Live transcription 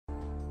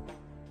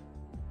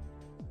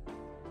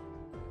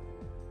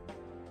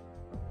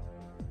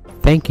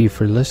Thank you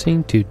for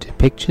listening to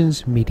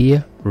Depictions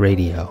Media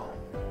Radio.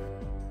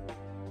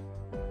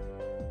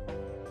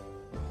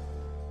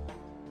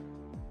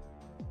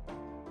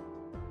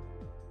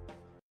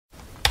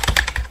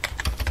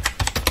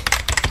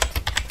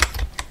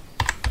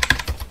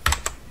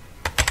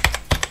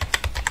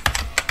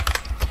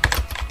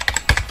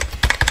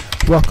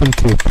 Welcome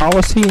to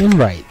Policy and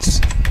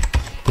Rights,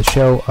 the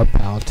show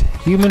about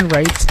human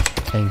rights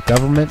and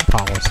government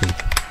policy.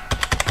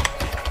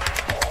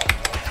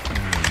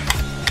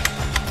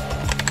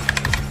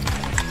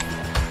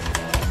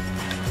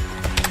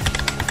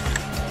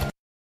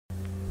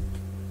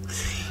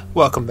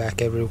 Welcome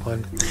back,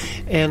 everyone,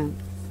 and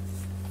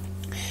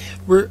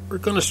we're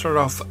going to start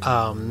off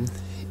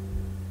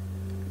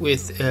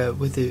with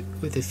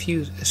a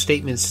few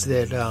statements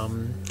that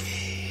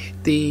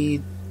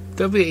the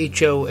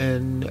WHO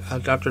and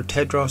Dr.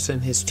 Tedros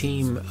and his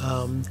team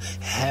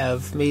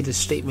have made a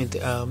statement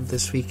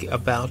this week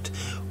about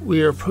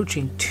we are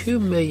approaching 2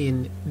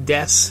 million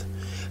deaths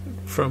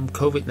from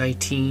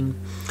COVID-19,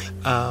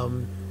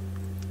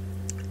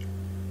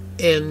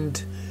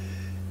 and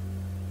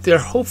they're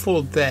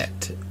hopeful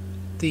that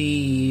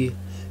the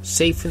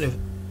safe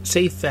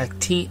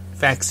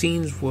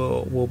vaccines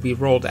will be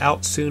rolled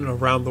out soon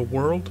around the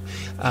world.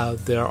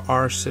 There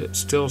are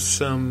still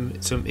some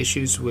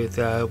issues with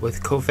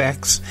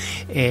COVAX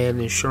and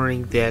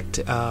ensuring that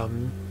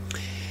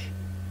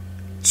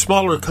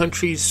smaller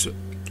countries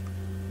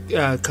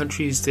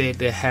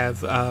that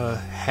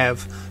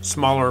have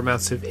smaller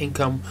amounts of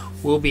income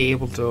will be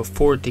able to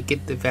afford to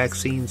get the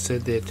vaccine so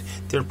that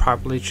their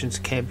populations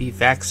can be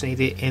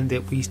vaccinated, and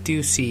that we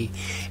do see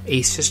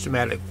a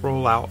systematic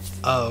rollout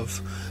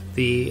of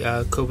the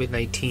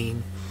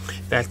COVID-19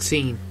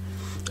 vaccine.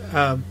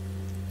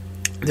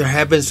 There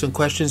have been some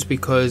questions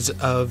because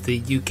of the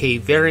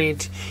UK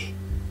variant.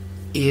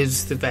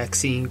 Is the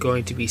vaccine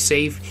going to be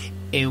safe?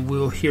 And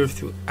we'll hear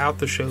throughout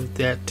the show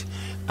that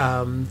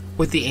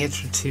what the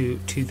answer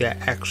to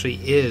that actually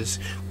is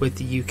with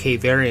the UK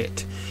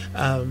variant.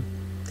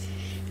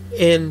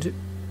 And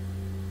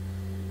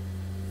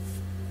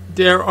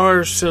there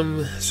are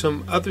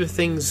some other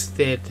things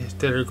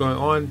that are going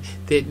on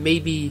that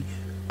maybe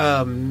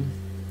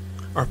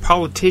our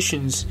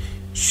politicians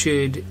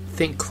should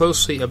think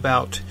closely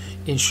about,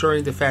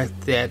 ensuring the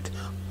fact that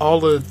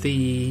all of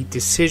the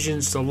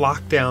decisions, the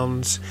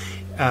lockdowns,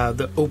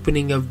 the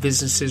opening of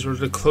businesses or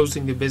the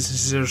closing of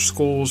businesses or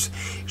schools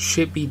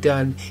should be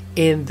done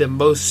in the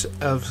most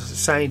of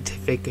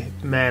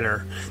scientific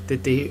manner,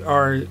 that they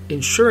are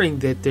ensuring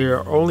that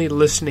they're only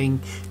listening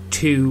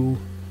to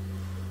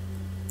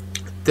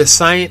the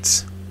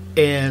science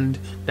and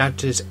not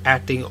just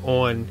acting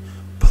on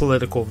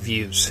political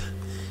views.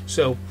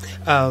 So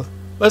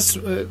let's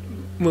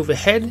move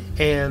ahead,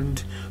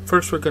 and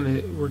first we're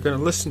gonna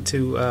listen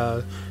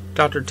to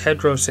Dr.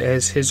 Tedros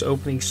as his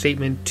opening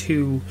statement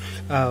to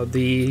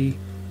the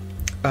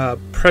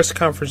press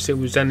conference that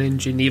was done in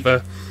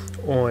Geneva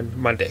on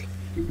Monday.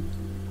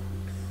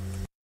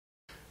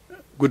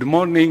 Good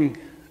morning,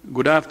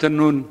 good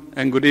afternoon,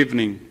 and good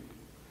evening.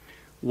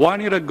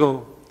 1 year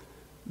ago,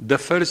 the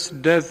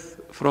first death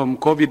from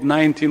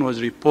COVID-19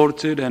 was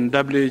reported, and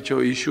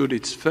WHO issued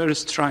its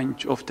first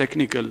tranche of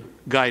technical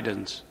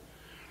guidance.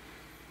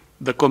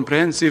 The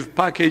comprehensive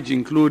package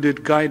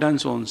included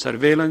guidance on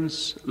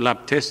surveillance,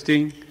 lab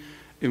testing,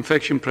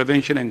 infection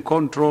prevention and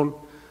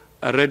control,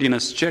 a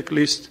readiness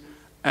checklist,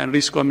 and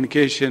risk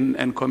communication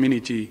and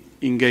community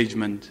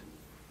engagement.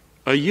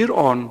 A year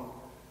on,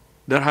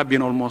 there have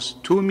been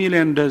almost 2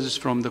 million deaths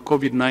from the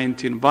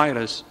COVID-19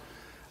 virus,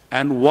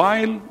 and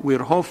while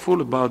we're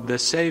hopeful about the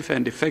safe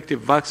and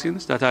effective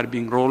vaccines that are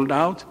being rolled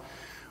out,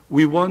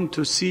 we want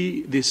to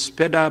see this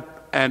sped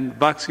up and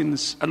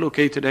vaccines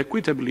allocated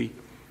equitably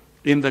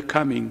in the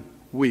coming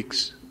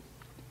weeks.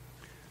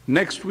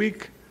 Next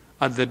week,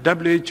 at the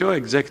WHO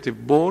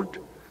Executive Board,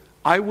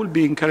 I will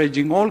be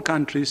encouraging all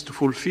countries to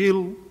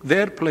fulfill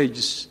their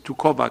pledges to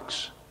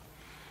COVAX.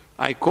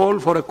 I call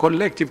for a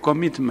collective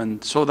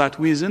commitment so that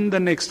within the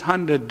next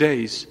 100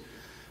 days,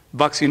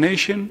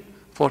 vaccination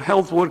for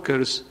health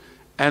workers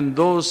and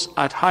those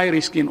at high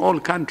risk in all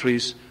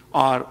countries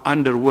are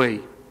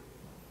underway.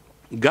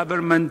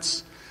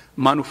 Governments,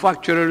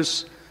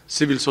 manufacturers,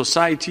 civil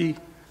society,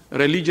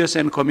 religious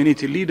and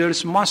community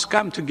leaders must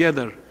come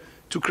together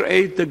to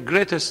create the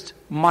greatest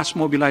mass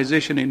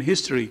mobilization in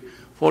history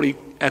for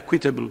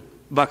equitable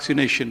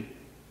vaccination.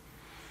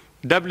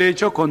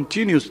 WHO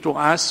continues to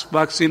ask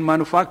vaccine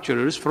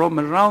manufacturers from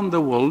around the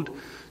world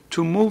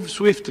to move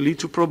swiftly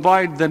to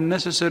provide the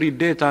necessary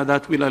data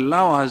that will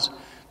allow us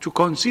to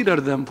consider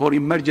them for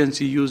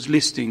emergency use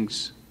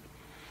listings.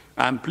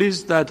 I'm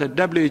pleased that a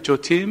WHO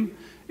team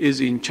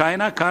is in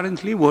China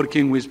currently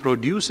working with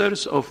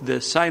producers of the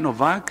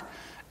Sinovac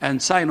and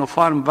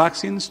Sinopharm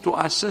vaccines to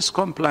assess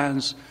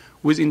compliance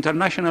with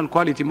international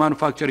quality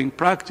manufacturing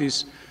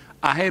practice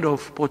ahead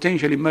of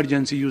potential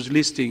emergency use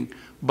listing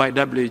by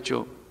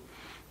WHO.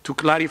 To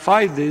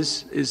clarify,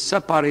 this is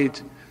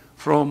separate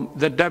from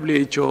the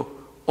WHO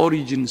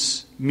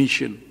Origins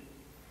mission.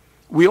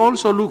 We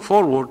also look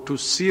forward to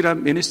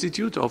Serum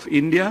Institute of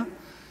India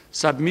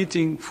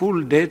submitting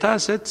full data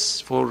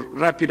sets for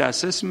rapid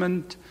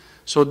assessment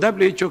so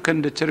WHO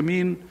can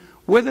determine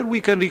whether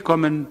we can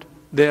recommend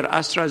their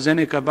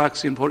AstraZeneca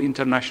vaccine for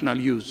international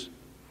use.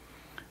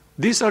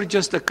 These are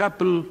just a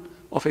couple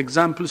of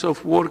examples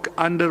of work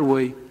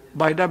underway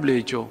by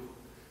WHO,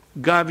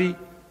 Gavi,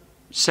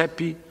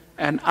 CEPI,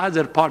 and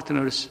other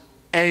partners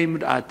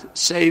aimed at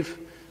safe,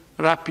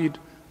 rapid,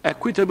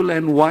 equitable,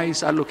 and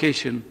wise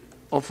allocation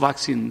of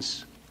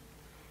vaccines.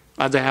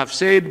 As I have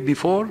said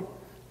before,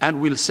 and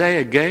will say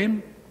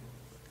again,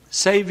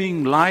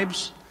 saving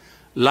lives,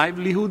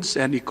 livelihoods,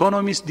 and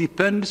economies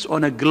depends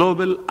on a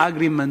global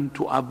agreement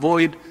to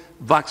avoid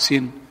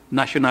vaccine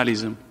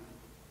nationalism.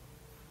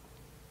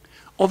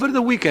 Over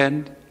the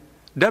weekend,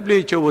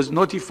 WHO was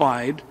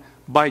notified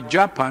by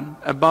Japan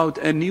about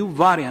a new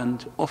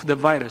variant of the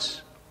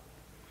virus.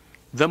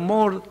 The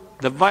more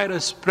the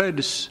virus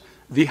spreads,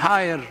 the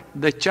higher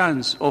the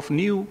chance of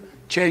new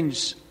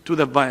changes to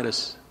the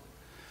virus.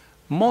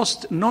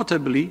 Most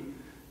notably,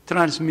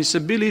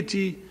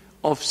 transmissibility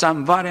of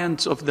some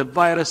variants of the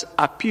virus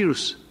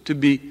appears to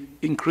be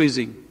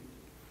increasing.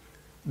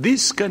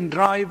 This can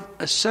drive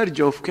a surge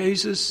of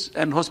cases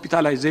and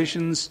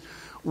hospitalizations,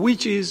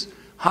 which is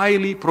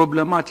highly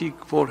problematic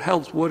for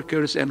health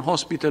workers and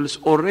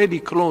hospitals already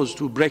close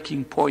to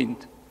breaking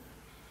point.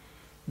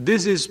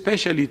 This is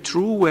especially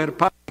true where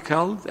public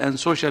health and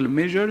social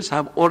measures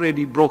have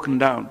already broken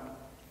down.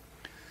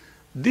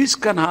 This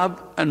can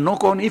have a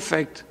knock-on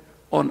effect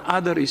on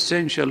other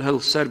essential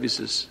health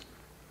services.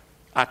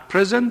 At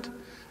present,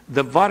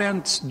 the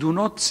variants do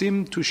not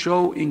seem to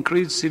show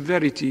increased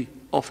severity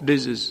of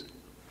disease.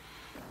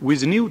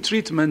 With new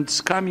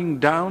treatments coming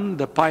down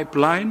the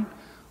pipeline,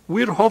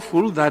 we're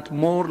hopeful that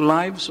more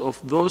lives of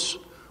those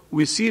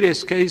with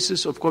serious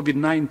cases of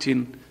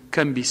COVID-19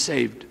 can be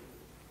saved.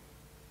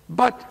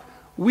 But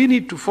we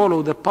need to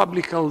follow the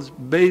public health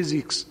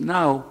basics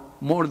now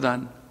more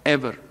than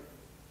ever.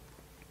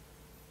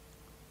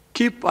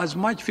 Keep as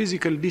much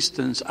physical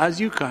distance as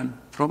you can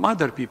from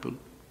other people.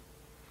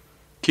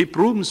 Keep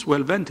rooms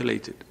well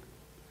ventilated.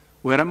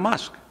 Wear a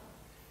mask.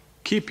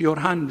 Keep your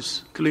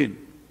hands clean.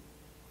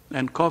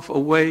 And cough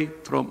away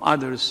from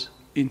others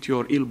into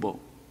your elbow.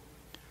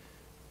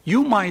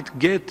 You might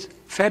get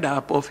fed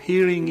up of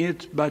hearing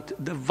it, but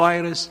the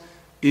virus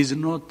is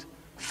not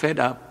fed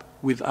up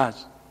with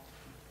us.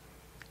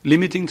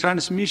 Limiting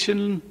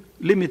transmission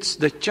limits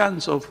the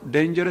chance of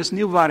dangerous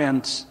new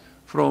variants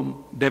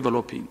from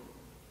developing.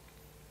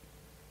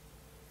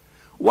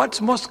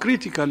 What's most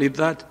critical is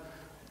that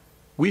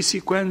we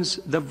sequence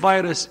the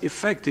virus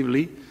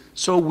effectively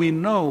so we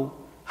know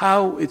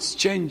how it's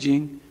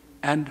changing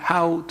and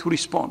how to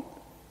respond.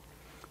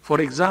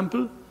 For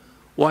example,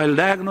 while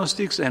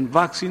diagnostics and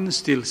vaccines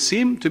still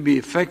seem to be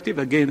effective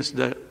against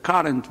the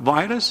current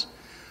virus,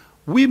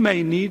 we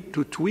may need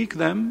to tweak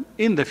them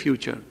in the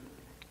future.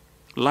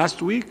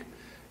 Last week,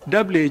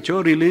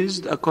 WHO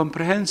released a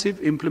comprehensive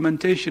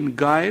implementation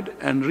guide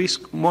and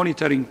risk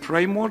monitoring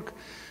framework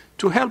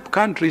to help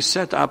countries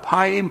set up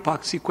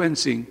high-impact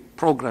sequencing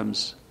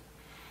programs.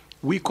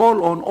 We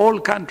call on all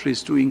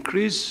countries to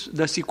increase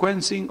the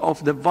sequencing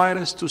of the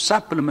virus to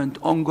supplement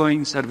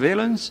ongoing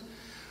surveillance,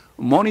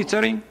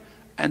 monitoring,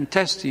 and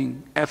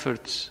testing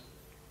efforts,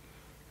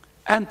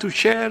 and to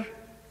share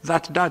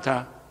that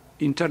data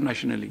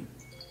internationally.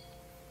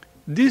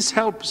 This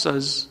helps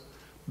us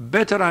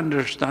better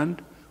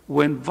understand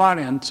when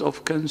variants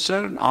of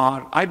concern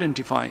are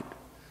identified.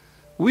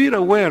 We're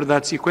aware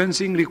that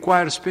sequencing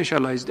requires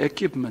specialized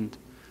equipment,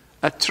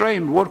 a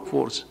trained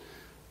workforce,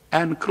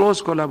 and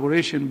close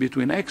collaboration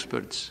between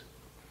experts.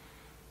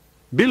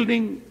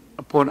 Building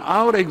upon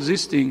our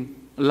existing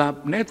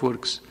lab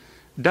networks,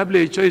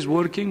 WHO is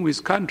working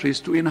with countries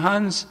to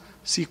enhance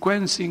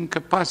sequencing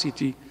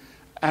capacity,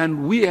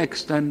 and we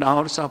extend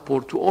our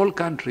support to all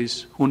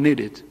countries who need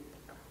it.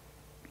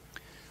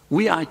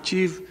 We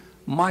achieve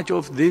much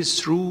of this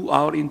through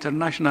our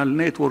international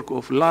network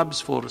of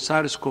labs for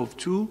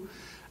SARS-CoV-2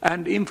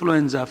 and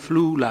influenza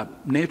flu lab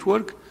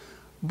network,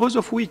 both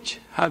of which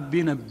have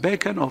been a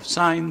beacon of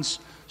science,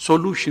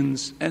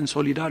 solutions, and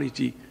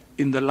solidarity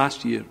in the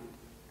last year.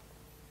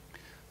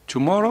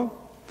 Tomorrow,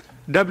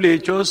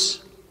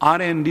 WHO's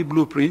R&D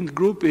Blueprint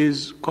Group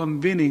is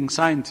convening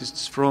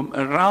scientists from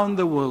around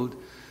the world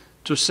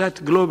to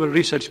set global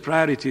research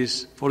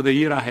priorities for the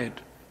year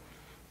ahead,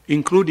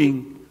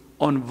 including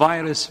on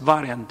virus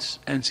variants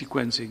and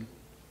sequencing.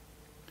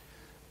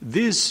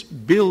 This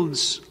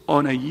builds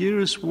on a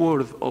year's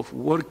worth of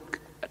work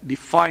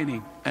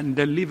defining and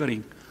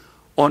delivering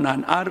on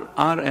an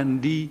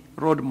R&D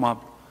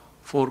roadmap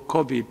for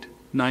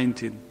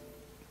COVID-19.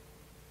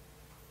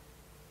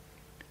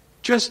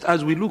 Just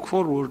as we look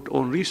forward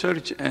on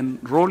research and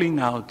rolling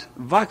out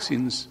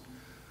vaccines,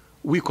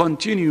 we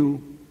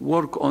continue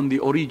work on the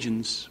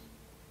origins.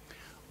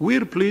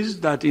 We're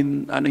pleased that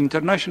an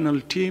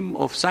international team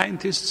of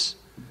scientists,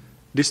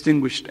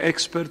 distinguished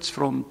experts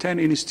from 10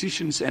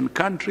 institutions and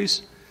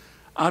countries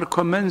are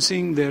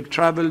commencing their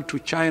travel to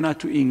China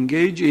to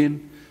engage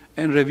in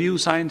and review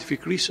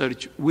scientific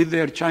research with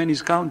their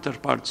Chinese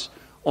counterparts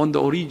on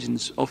the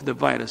origins of the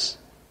virus.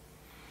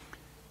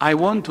 I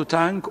want to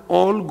thank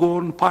all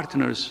GORN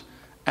partners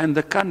and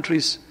the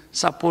countries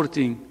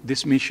supporting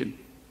this mission.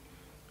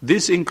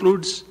 This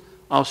includes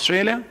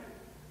Australia,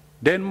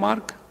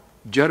 Denmark,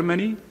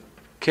 Germany,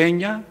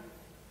 Kenya,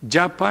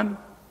 Japan,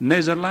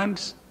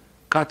 Netherlands,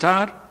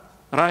 Qatar,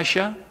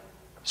 Russia,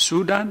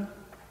 Sudan,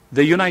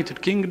 the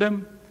United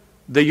Kingdom,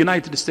 the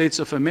United States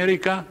of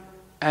America,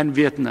 and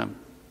Vietnam,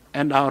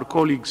 and our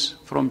colleagues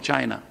from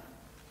China.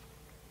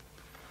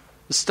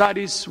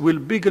 Studies will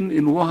begin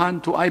in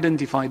Wuhan to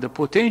identify the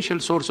potential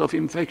source of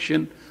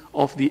infection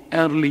of the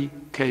early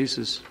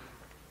cases.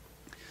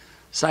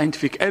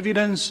 Scientific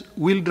evidence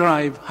will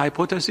drive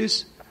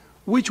hypotheses,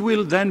 which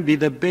will then be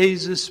the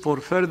basis for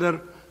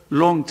further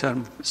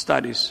long-term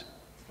studies.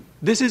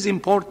 This is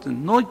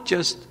important not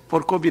just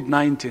for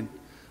COVID-19,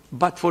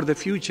 but for the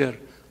future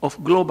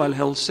of global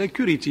health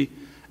security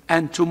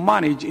and to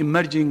manage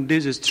emerging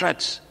disease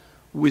threats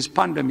with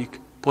pandemic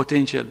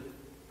potential.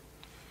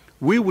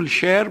 We will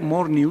share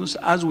more news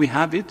as we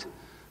have it,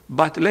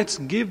 but let's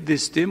give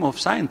this team of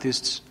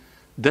scientists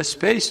the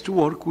space to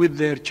work with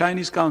their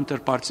Chinese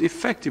counterparts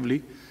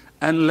effectively,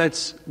 and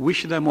let's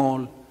wish them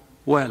all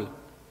well,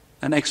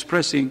 and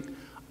expressing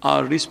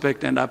our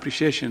respect and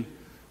appreciation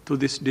to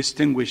these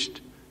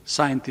distinguished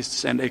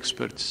scientists and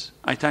experts.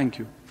 I thank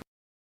you.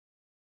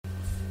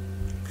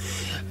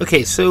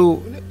 Okay,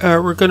 so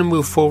we're going to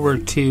move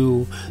forward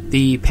to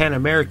the Pan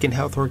American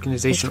Health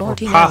Organization, or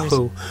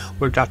PAHO,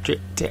 where Dr.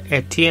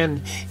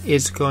 Etienne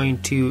is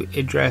going to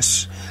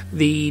address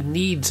the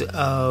needs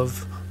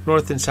of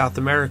North and South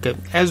America.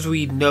 As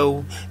we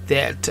know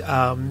that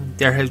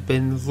there has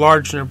been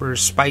large number of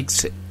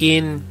spikes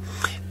in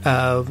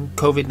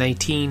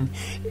COVID-19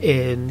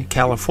 in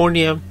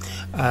California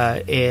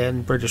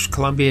and British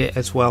Columbia,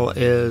 as well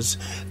as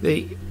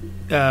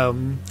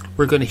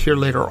we're going to hear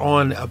later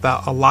on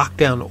about a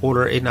lockdown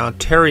order in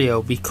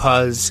Ontario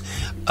because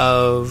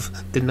of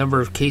the number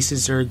of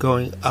cases that are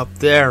going up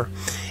there.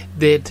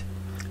 That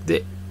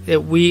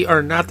we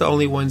are not the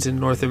only ones in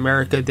North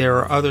America. There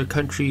are other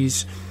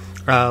countries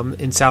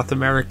in South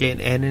America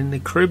and in the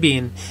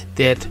Caribbean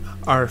that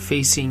are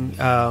facing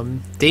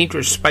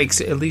dangerous spikes,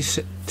 at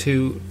least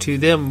to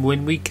them.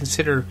 When we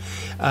consider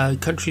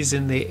countries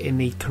in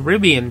the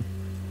Caribbean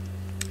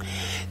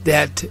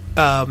that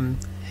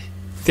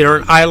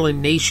they're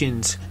island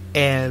nations,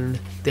 and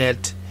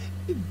that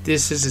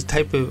this is a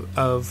type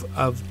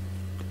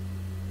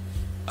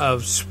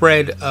of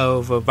spread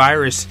of a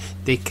virus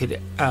that could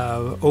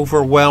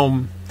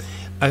overwhelm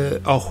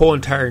a whole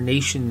entire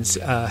nation's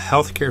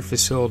healthcare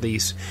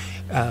facilities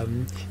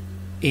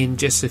in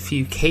just a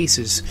few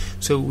cases.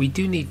 So we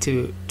do need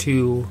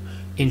to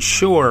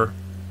ensure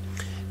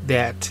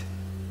that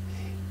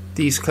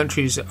these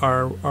countries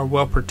are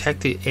well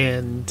protected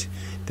and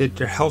that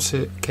their health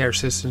care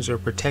systems are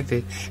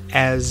protected,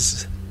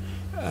 as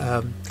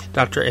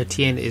Dr.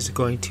 Etienne is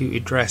going to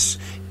address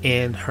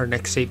in her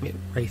next statement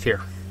right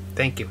here.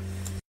 Thank you.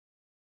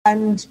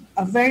 And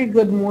a very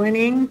good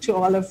morning to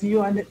all of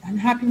you, and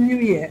Happy New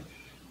Year.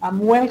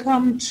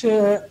 Welcome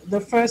to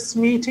the first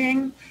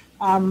meeting,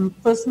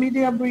 first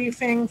media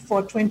briefing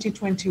for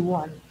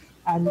 2021.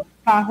 And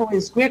PAHO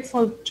is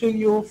grateful to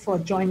you for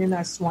joining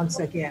us once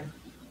again.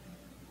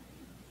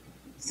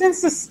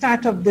 Since the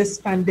start of this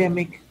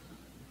pandemic,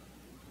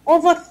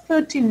 over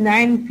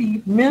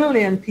 39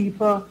 million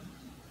people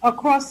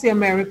across the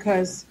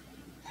Americas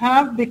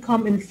have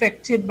become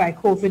infected by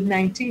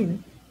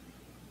COVID-19.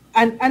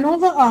 And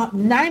over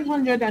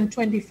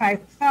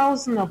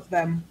 925,000 of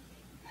them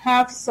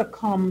have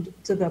succumbed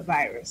to the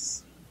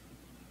virus.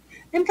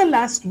 In the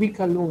last week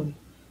alone,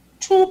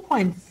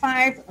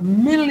 2.5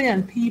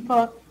 million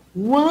people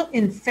were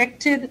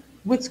infected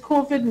with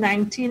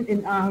COVID-19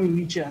 in our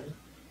region,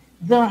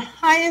 the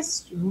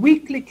highest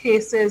weekly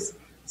cases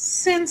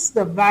since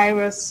the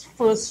virus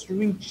first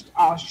reached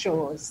our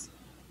shores.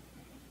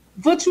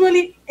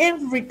 Virtually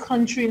every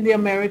country in the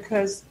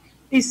Americas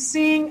is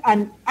seeing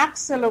an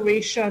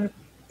acceleration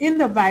in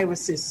the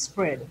virus's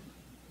spread.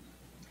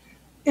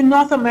 In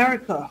North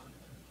America,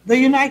 the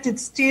United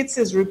States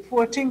is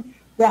reporting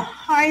the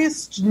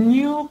highest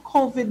new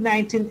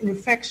COVID-19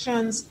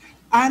 infections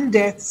and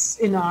deaths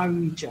in our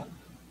region.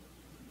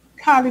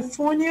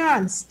 California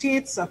and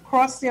states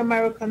across the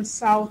American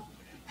South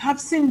have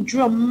seen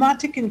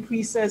dramatic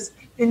increases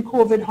in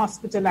COVID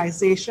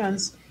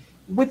hospitalizations,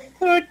 with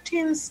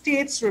 13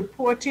 states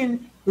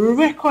reporting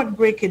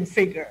record-breaking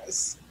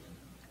figures.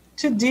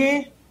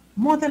 Today,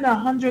 more than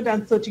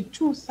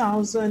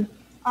 132,000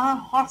 are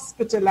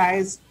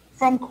hospitalized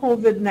from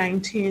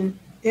COVID-19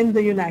 in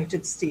the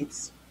United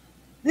States.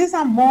 These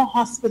are more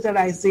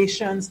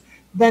hospitalizations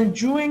than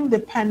during the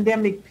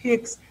pandemic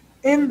peaks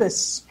in the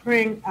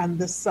spring and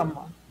the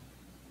summer.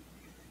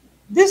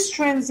 These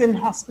trends in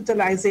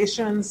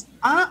hospitalizations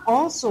are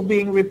also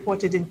being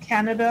reported in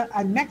Canada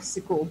and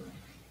Mexico,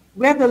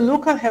 where the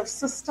local health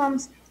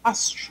systems are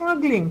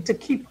struggling to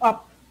keep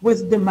up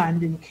with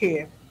demanding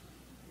care.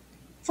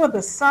 For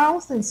the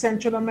South and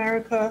Central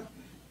America,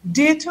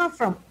 Data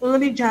from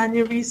early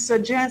January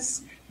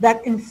suggests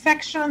that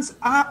infections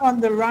are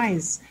on the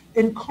rise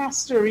in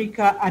Costa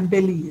Rica and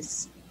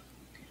Belize.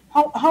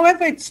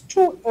 However, it's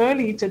too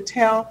early to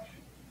tell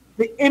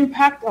the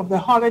impact of the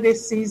holiday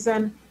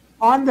season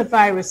on the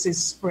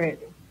virus's spread.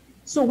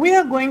 So we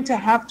are going to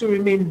have to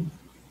remain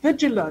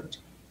vigilant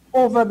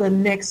over the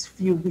next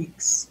few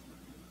weeks.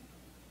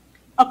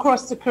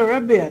 Across the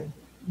Caribbean,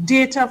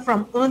 data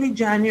from early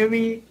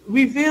January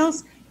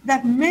reveals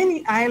that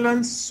many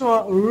islands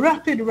saw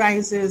rapid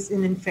rises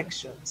in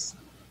infections.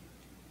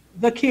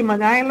 The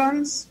Cayman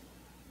Islands,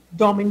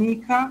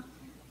 Dominica,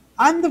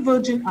 and the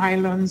Virgin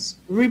Islands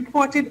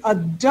reported a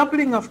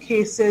doubling of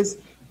cases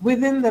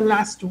within the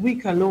last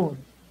week alone.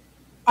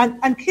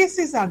 And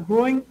cases are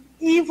growing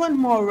even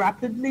more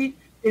rapidly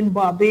in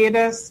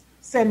Barbados,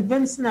 St.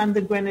 Vincent and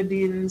the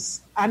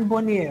Grenadines, and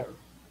Bonaire.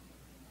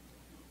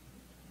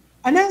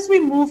 And as we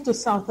move to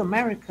South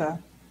America,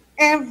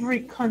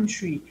 every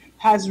country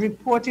has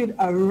reported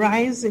a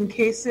rise in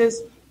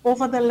cases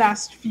over the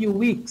last few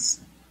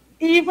weeks,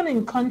 even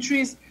in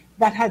countries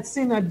that had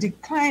seen a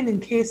decline in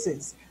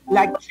cases,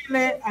 like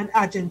Chile and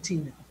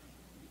Argentina.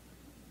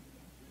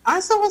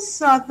 As our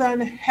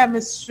southern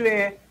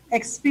hemisphere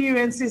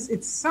experiences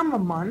its summer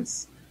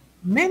months,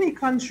 many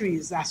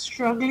countries are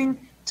struggling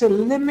to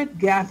limit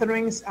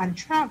gatherings and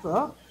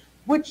travel,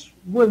 which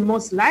will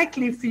most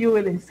likely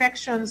fuel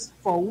infections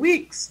for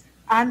weeks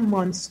and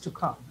months to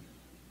come.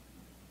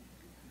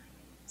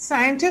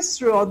 Scientists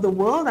throughout the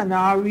world and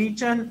our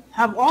region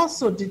have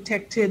also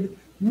detected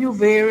new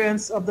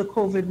variants of the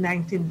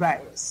COVID-19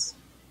 virus.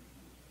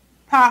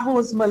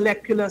 PAHO's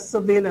molecular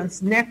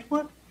surveillance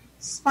network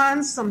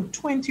spans some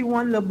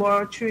 21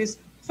 laboratories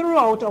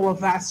throughout our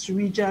vast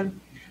region,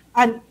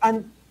 and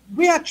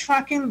we are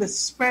tracking the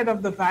spread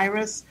of the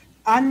virus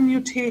and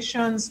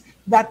mutations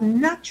that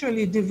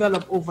naturally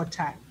develop over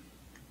time.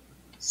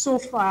 So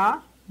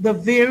far, the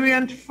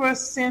variant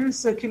first seen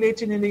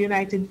circulating in the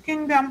United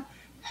Kingdom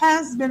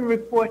has been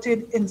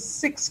reported in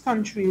 6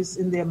 countries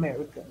in the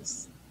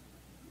Americas.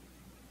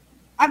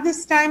 At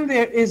this time,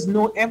 there is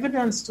no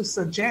evidence to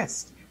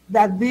suggest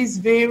that these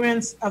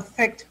variants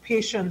affect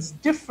patients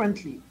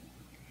differently,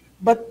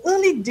 but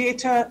early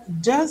data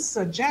does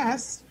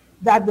suggest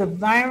that the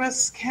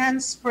virus can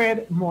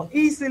spread more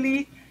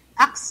easily,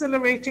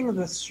 accelerating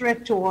the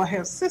threat to our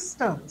health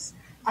systems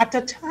at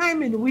a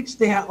time in which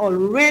they are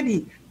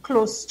already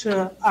close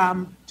to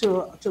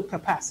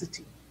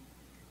capacity.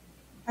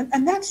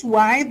 And that's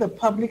why the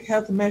public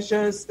health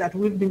measures that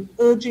we've been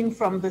urging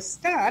from the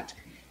start,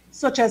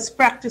 such as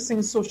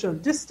practicing social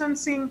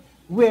distancing,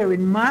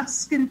 wearing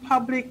masks in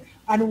public,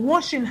 and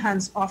washing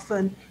hands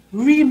often,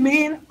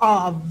 remain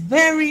our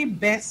very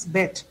best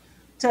bet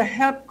to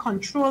help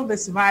control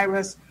this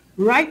virus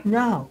right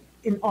now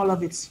in all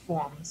of its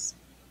forms.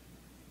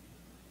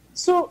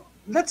 So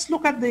let's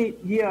look at the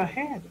year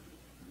ahead.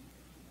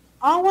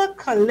 Our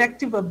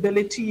collective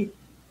ability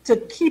to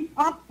keep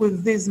up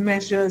with these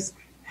measures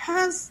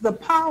has the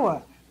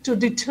power to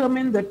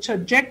determine the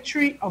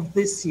trajectory of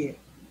this year.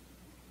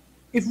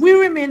 If we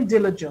remain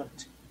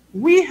diligent,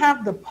 we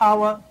have the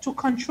power to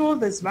control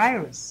this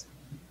virus.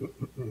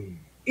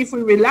 If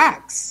we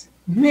relax,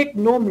 make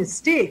no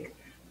mistake,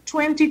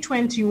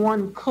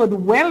 2021 could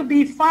well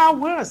be far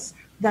worse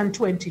than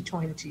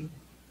 2020.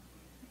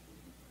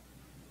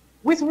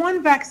 With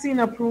one vaccine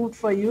approved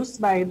for use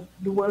by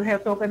the World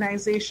Health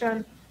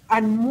Organization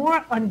and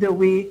more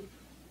underway,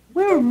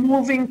 we're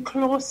moving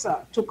closer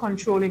to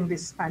controlling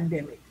this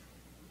pandemic.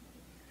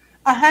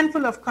 A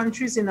handful of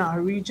countries in our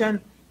region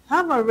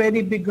have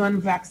already begun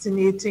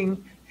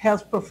vaccinating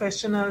health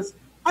professionals,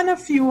 and a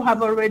few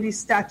have already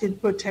started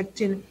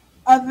protecting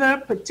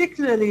other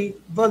particularly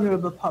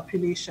vulnerable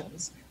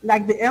populations,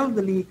 like the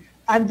elderly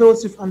and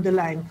those with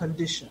underlying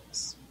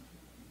conditions.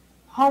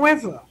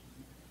 However,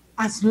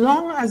 as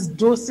long as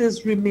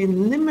doses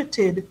remain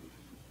limited,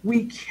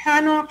 we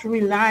cannot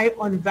rely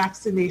on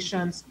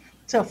vaccinations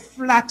to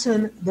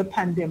flatten the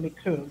pandemic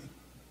curve.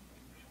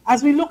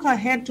 As we look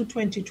ahead to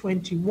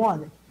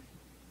 2021,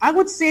 I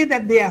would say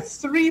that there are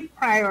 3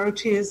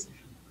 priorities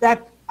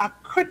that are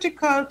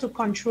critical to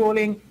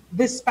controlling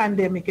this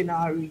pandemic in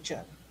our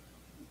region.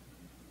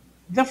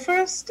 The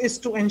first is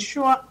to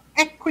ensure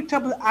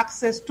equitable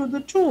access to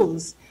the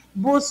tools,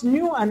 both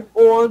new and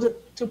old,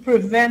 to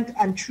prevent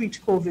and treat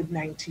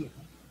COVID-19.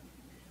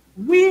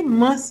 We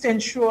must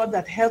ensure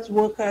that health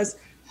workers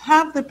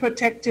have the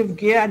protective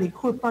gear and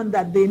equipment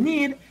that they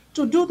need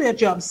to do their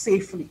job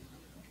safely,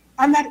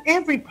 and that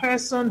every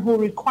person who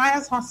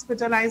requires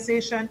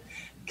hospitalization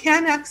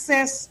can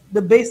access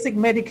the basic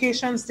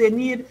medications they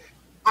need,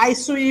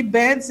 ICU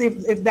beds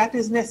if that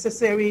is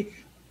necessary,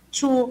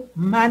 to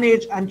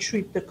manage and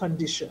treat the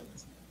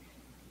conditions.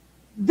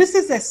 This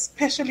is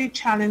especially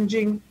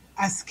challenging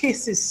as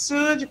cases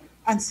surge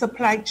and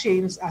supply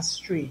chains are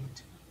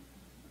strained.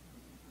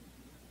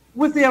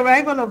 With the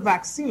arrival of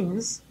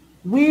vaccines,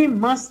 we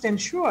must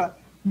ensure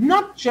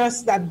not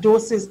just that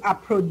doses are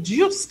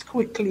produced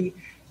quickly,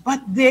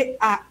 but they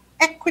are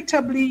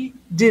equitably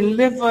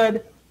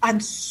delivered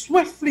and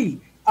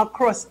swiftly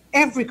across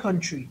every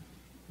country.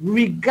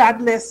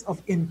 regardless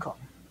of income.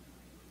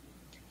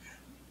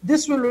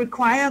 This will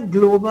require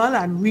global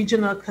and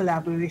regional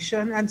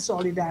collaboration and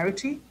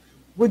solidarity,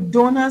 with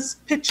donors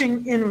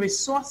pitching in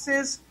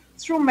resources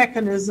through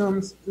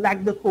mechanisms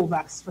like the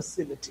COVAX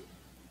facility.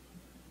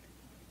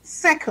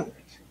 Second,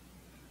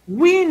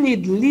 we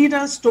need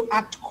leaders to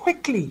act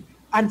quickly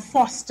and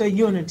foster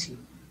unity.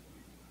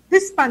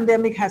 This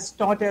pandemic has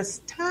taught us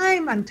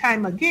time and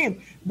time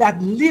again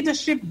that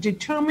leadership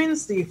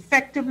determines the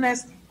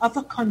effectiveness of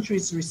a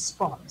country's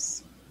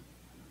response.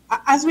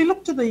 As we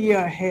look to the year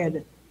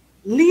ahead,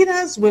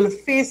 leaders will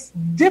face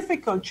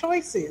difficult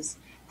choices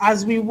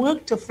as we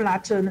work to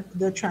flatten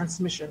the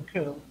transmission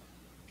curve.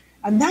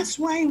 And that's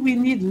why we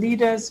need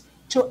leaders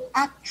to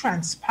act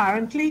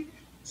transparently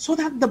so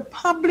that the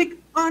public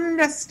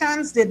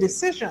understands their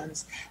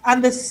decisions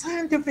and the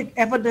scientific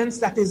evidence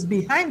that is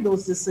behind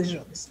those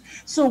decisions,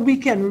 so we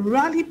can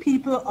rally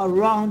people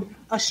around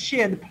a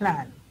shared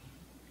plan.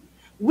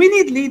 We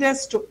need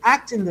leaders to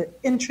act in the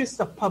interest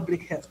of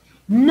public health,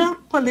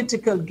 not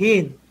political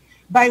gain,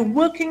 by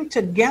working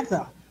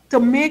together to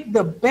make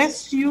the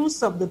best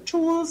use of the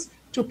tools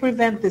to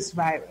prevent this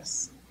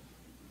virus.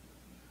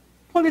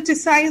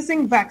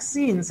 Politicizing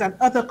vaccines and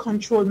other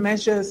control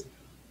measures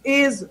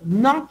is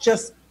not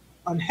just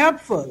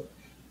unhelpful,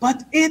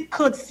 but it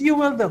could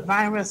fuel the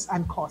virus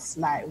and cost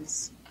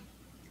lives.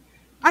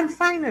 And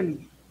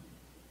finally,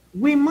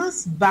 we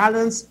must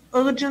balance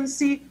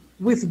urgency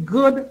with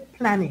good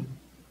planning.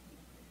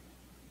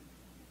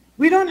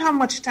 We don't have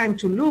much time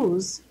to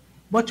lose,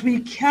 but we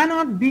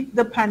cannot beat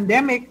the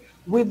pandemic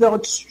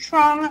without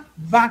strong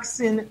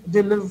vaccine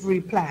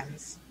delivery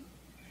plans.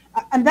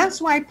 And that's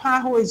why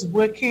PAHO is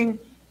working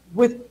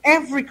with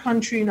every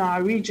country in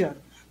our region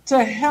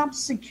to help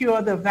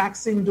secure the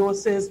vaccine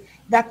doses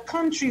that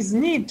countries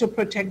need to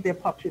protect their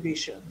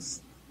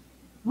populations.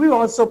 We're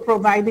also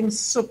providing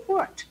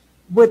support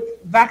with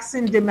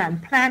vaccine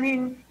demand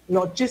planning,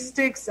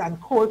 logistics and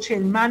cold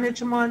chain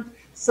management,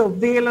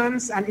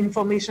 surveillance and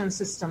information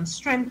system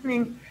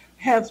strengthening,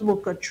 health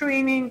worker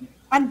training,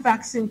 and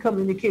vaccine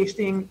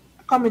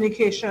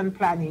communication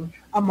planning,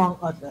 among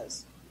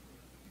others.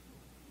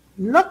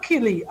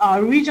 Luckily,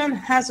 our region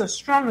has a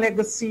strong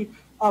legacy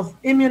of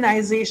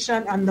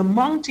immunization and the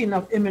mounting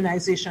of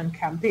immunization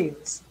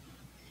campaigns.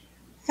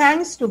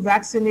 Thanks to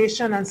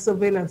vaccination and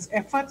surveillance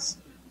efforts,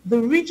 the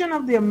region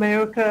of the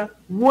Americas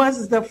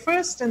was the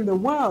first in the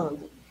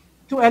world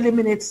to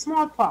eliminate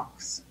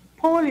smallpox,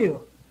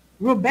 polio,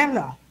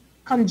 rubella,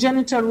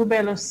 congenital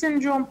rubella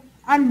syndrome,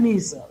 and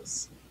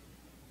measles.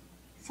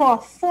 For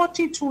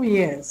 42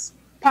 years,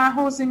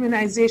 PAHO's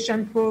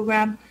immunization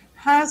program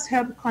has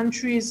helped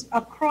countries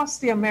across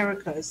the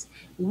Americas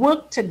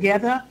work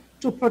together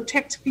to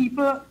protect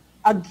people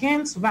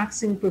against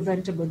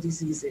vaccine-preventable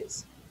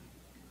diseases.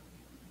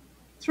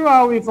 Through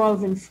our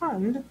revolving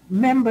fund,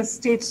 member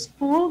states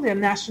pool their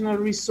national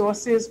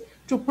resources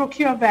to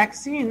procure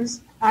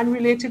vaccines and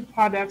related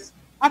products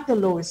at the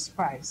lowest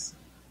price.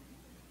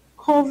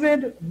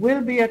 COVID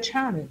will be a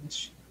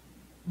challenge,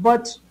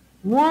 but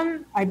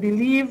one I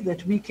believe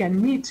that we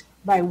can meet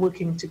by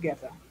working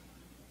together.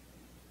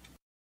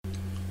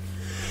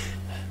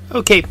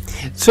 Okay,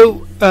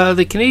 so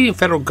the Canadian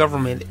federal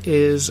government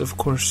is, of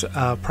course,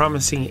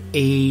 promising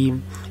a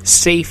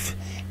safe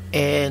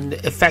and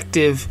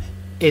effective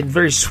and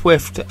very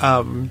swift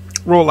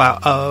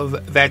rollout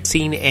of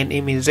vaccine and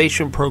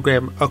immunization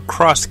program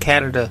across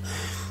Canada,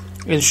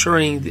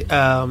 ensuring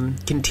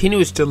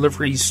continuous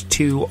deliveries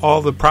to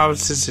all the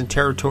provinces and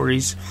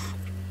territories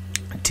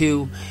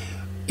to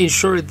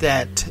ensure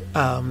that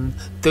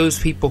those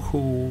people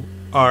who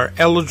are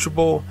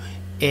eligible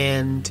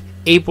and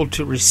able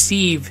to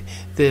receive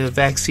the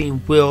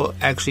vaccine will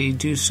actually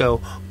do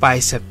so by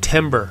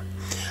September.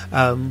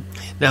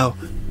 Now,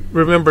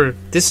 remember,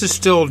 this is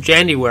still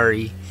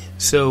January,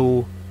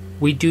 so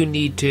we do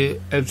need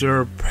to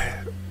observe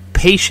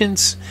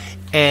patience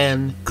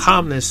and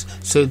calmness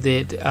so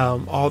that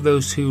all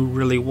those who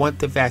really want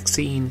the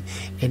vaccine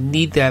and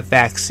need that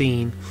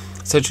vaccine,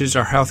 such as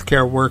our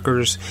healthcare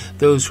workers,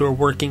 those who are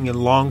working in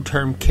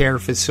long-term care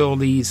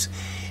facilities,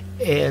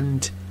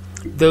 and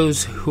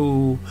those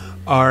who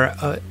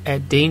are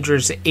at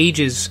dangerous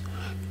ages,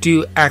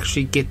 do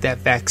actually get that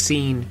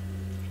vaccine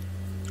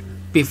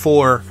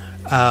before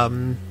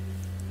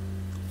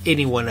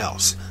anyone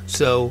else.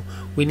 So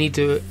we need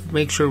to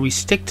make sure we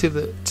stick to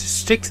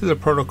the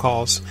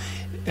protocols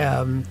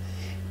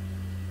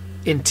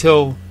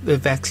until the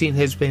vaccine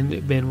has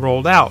been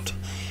rolled out.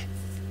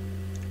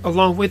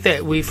 Along with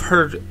that, we've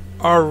heard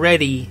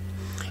already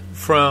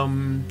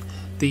from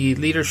the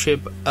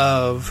leadership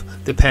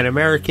of the Pan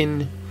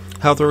American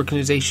Health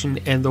Organization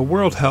and the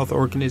World Health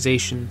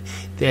Organization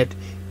that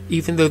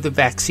even though the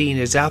vaccine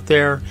is out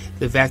there,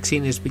 the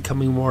vaccine is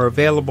becoming more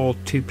available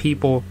to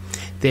people,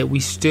 that we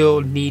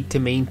still need to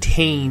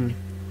maintain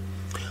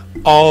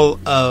all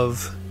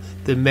of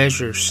the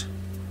measures,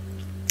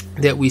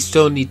 that we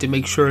still need to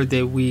make sure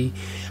that we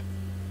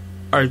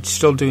are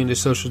still doing the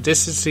social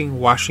distancing,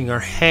 washing our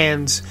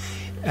hands,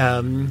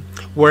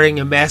 wearing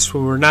a mask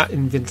when we're not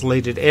in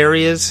ventilated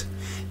areas,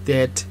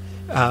 that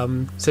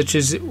such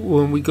as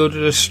when we go to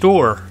the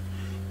store.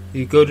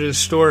 You go to the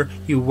store,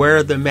 you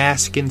wear the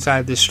mask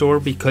inside the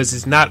store because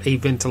it's not a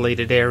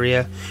ventilated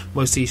area.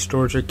 Most of these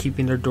stores are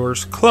keeping their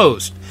doors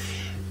closed,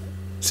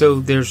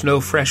 so there's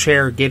no fresh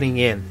air getting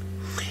in.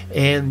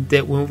 And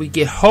that when we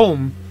get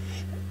home,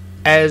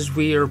 as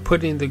we are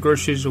putting the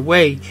groceries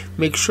away,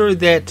 make sure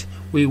that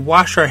we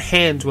wash our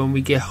hands when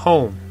we get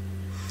home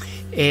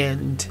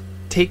and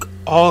take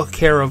all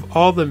care of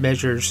all the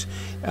measures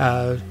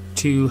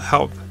to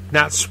help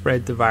not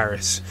spread the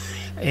virus.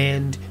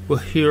 And we'll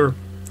hear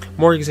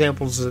more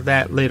examples of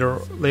that later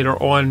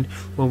on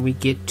when we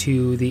get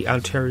to the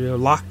Ontario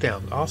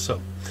lockdown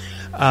also.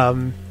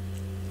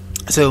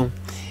 So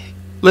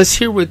let's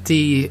hear what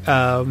the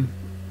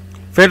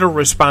federal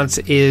response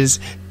is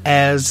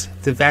as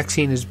the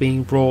vaccine is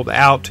being rolled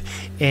out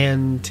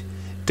and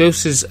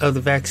doses of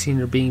the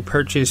vaccine are being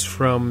purchased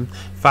from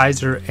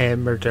Pfizer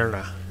and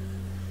Moderna.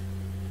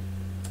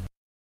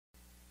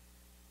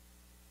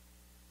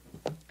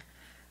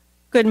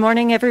 Good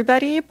morning,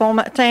 everybody. Bon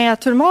matin à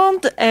tout le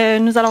monde.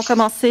 Nous allons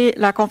commencer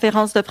la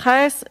conférence de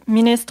presse.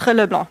 Ministre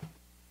Leblanc.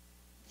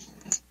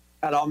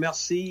 Alors,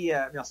 merci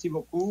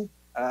beaucoup,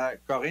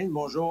 Corinne.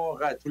 Bonjour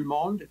à tout le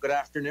monde. Good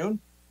afternoon.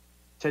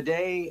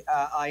 Today,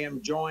 I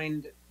am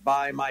joined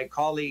by my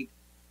colleague,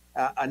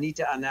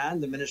 Anita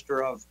Anand, the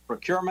Minister of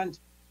Procurement,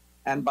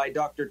 and by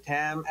Dr.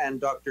 Tam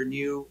and Dr.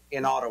 New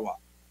in Ottawa.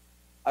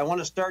 I want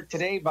to start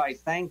today by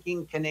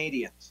thanking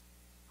Canadians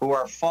who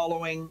are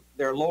following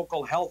their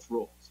local health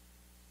rules.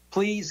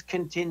 Please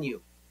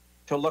continue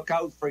to look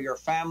out for your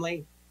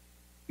family,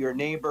 your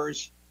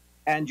neighbors,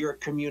 and your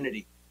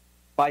community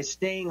by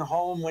staying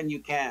home when you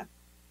can,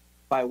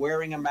 by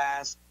wearing a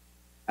mask,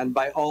 and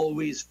by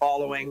always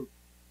following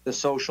the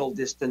social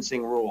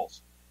distancing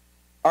rules.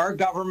 Our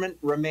government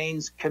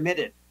remains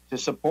committed to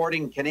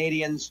supporting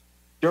Canadians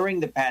during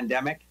the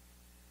pandemic,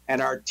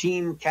 and our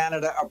Team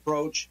Canada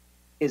approach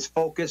is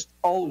focused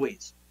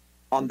always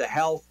on the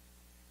health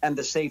and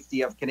the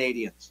safety of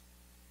Canadians.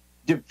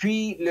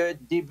 Depuis le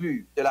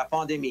début de la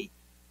pandémie,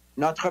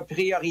 notre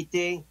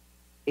priorité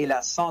est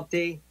la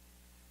santé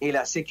et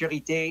la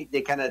sécurité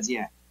des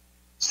Canadiens.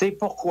 C'est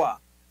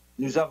pourquoi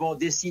nous avons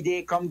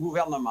décidé comme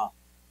gouvernement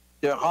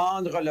de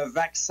rendre le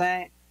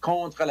vaccin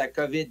contre la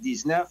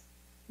COVID-19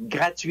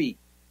 gratuit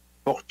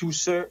pour tous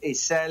ceux et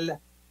celles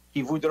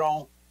qui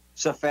voudront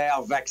se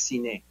faire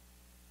vacciner.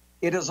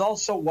 It is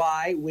also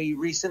why we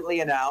recently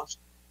announced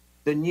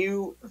the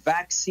new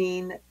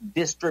vaccine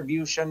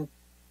distribution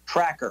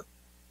tracker,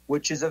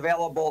 which is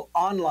available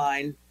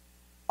online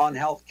on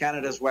Health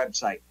Canada's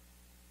website.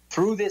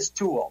 Through this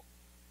tool,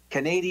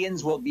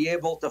 Canadians will be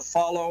able to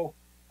follow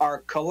our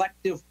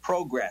collective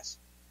progress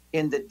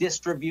in the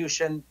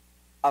distribution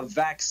of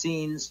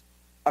vaccines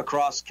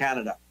across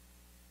Canada.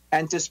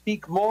 And to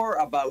speak more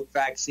about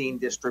vaccine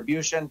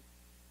distribution,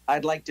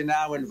 I'd like to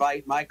now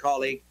invite my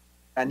colleague,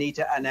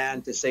 Anita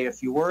Anand, to say a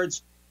few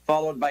words,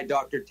 followed by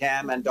Dr.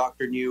 Tam and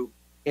Dr. New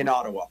in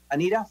Ottawa.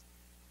 Anita?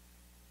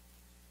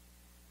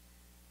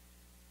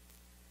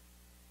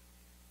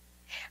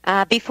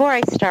 Before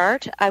I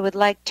start, I would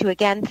like to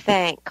again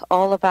thank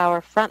all of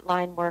our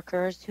frontline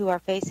workers who are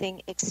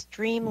facing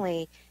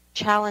extremely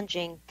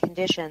challenging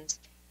conditions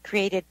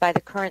created by the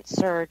current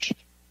surge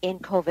in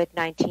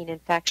COVID-19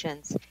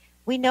 infections.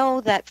 We know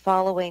that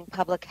following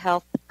public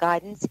health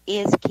guidance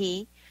is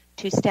key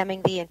to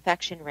stemming the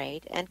infection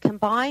rate, and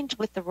combined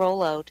with the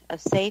rollout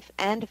of safe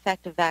and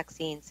effective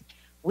vaccines,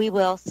 we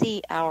will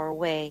see our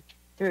way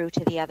through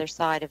to the other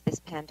side of this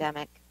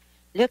pandemic.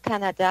 Le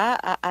Canada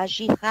a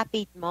agi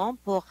rapidement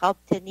pour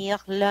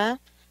obtenir l'un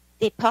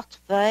des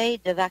portefeuilles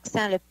de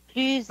vaccins le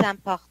plus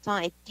important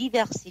et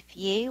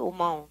diversifié au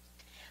monde,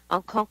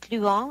 en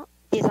concluant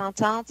des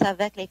ententes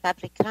avec les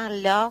fabricants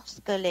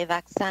lorsque les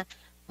vaccins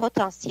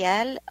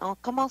potentiels ont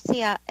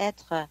commencé à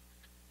être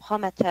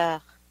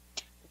prometteurs.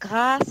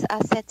 Grâce à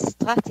cette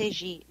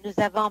stratégie, nous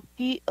avons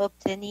pu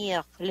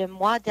obtenir le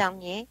mois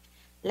dernier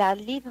la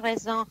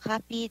livraison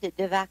rapide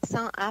de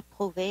vaccins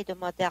approuvés de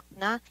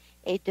Moderna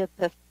et de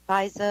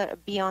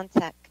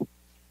Pfizer-BioNTech.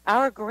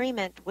 Our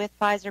agreement with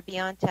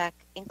Pfizer-BioNTech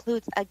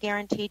includes a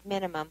guaranteed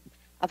minimum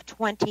of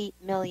 20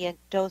 million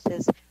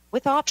doses,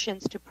 with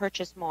options to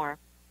purchase more.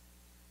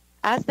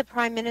 As the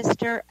Prime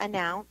Minister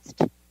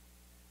announced,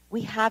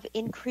 we have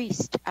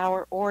increased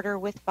our order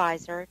with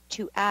Pfizer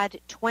to add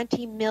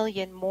 20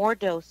 million more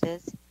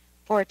doses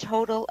for a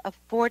total of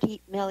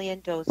 40 million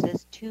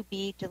doses to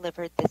be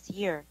delivered this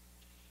year.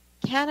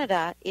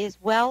 Canada is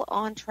well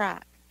on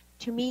track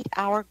to meet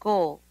our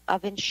goal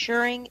of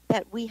ensuring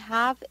that we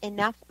have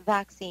enough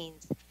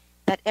vaccines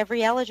that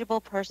every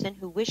eligible person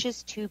who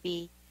wishes to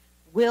be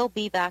will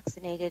be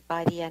vaccinated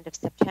by the end of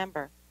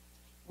September.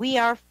 We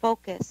are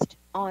focused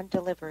on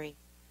delivery,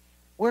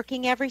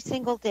 working every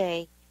single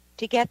day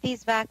to get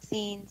these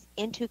vaccines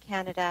into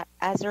Canada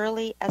as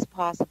early as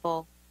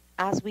possible,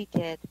 as we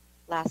did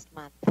last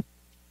month.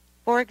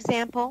 For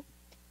example,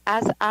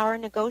 as our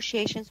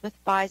negotiations with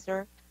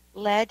Pfizer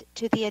led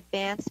to the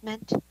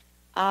advancement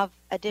of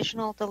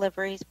additional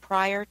deliveries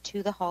prior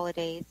to the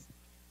holidays,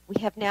 we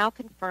have now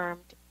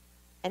confirmed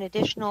An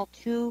additional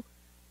 2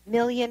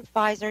 million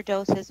Pfizer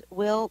doses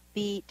will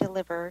be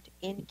delivered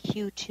in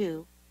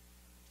Q2.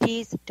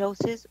 These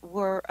doses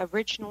were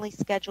originally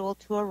scheduled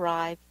to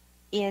arrive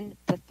in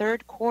the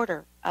third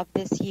quarter of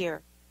this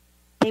year.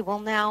 They will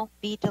now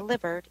be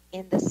delivered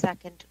in the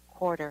second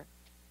quarter.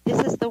 This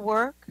is the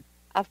work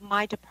of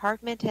my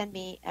department and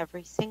me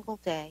every single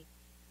day.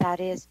 That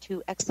is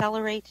to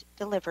accelerate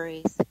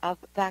deliveries of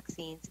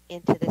vaccines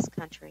into this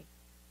country.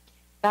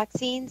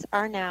 Vaccines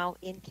are now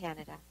in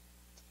Canada,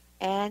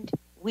 and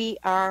we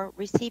are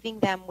receiving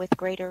them with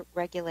greater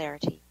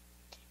regularity.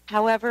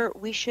 However,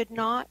 we should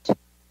not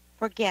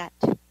forget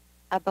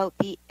about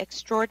the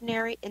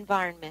extraordinary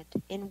environment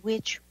in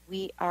which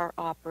we are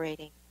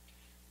operating.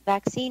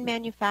 Vaccine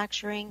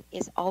manufacturing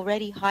is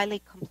already highly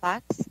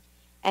complex,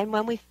 and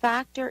when we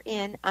factor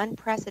in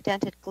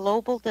unprecedented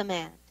global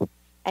demand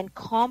and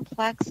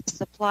complex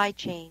supply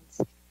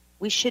chains,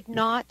 we should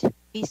not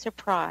be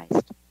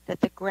surprised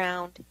that the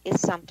ground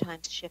is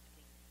sometimes shifting.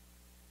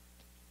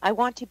 I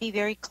want to be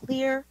very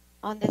clear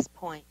on this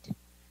point.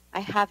 I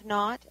have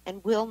not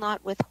and will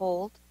not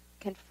withhold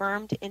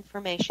confirmed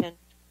information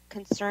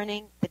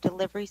concerning the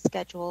delivery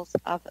schedules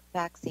of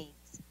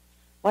vaccines.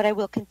 What I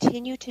will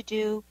continue to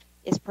do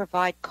is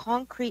provide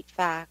concrete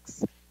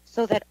facts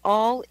so that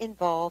all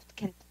involved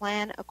can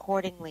plan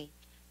accordingly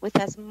with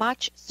as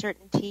much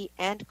certainty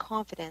and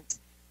confidence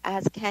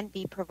as can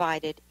be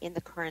provided in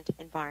the current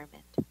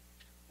environment.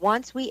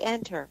 Once we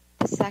enter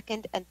the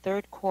second and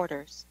third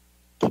quarters,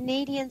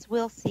 Canadians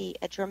will see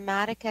a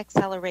dramatic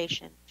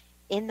acceleration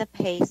in the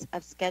pace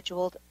of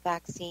scheduled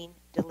vaccine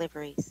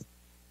deliveries.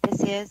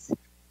 This is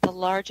the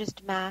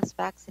largest mass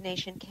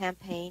vaccination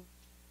campaign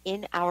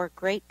in our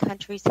great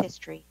country's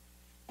history,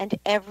 and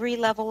every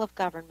level of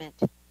government,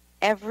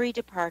 every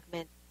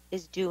department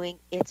is doing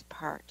its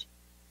part.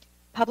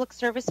 Public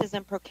Services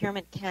and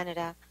Procurement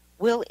Canada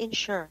will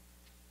ensure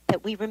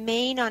that we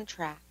remain on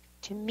track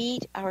to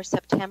meet our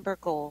September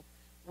goal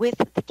with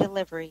the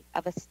delivery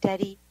of a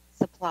steady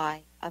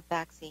supply of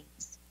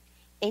vaccines.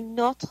 Et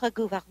notre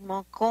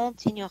gouvernement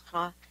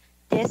continuera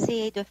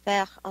d'essayer de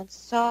faire en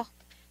sorte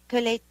que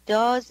les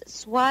doses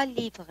soient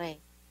livrées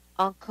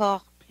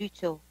encore plus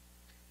tôt,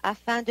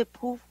 afin de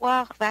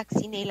pouvoir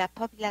vacciner la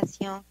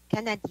population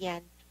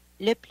canadienne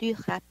le plus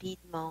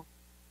rapidement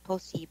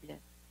possible.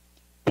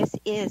 This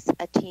is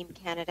a Team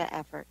Canada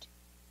effort.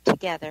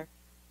 Together,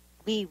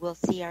 we will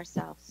see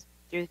ourselves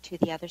through to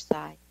the other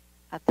side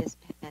of this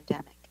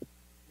pandemic.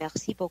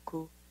 Merci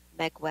beaucoup,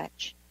 Meg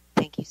Wedge.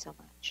 Thank you so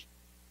much.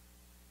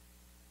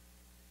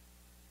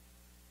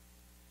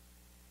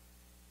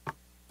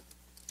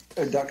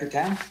 Dr.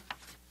 Tam?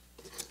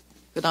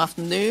 Good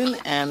afternoon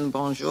and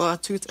bonjour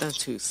à toutes et à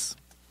tous.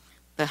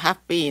 There have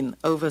been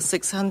over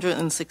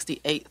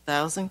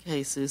 668,000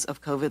 cases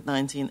of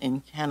COVID-19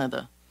 in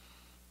Canada,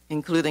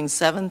 including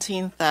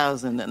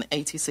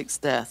 17,086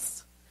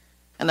 deaths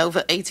and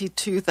over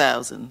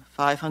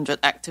 82,500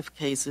 active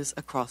cases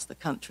across the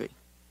country.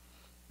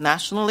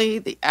 Nationally,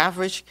 the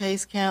average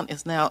case count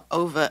is now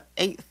over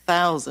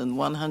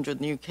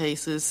 8,100 new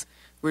cases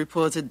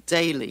reported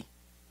daily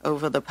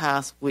over the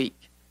past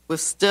week,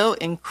 with still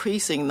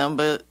increasing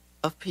number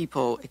of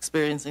people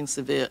experiencing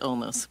severe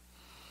illness.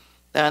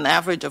 There are an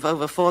average of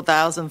over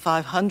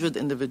 4,500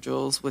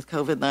 individuals with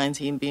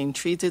COVID-19 being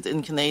treated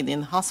in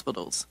Canadian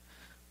hospitals,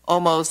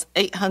 almost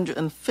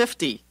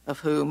 850 of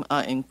whom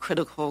are in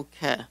critical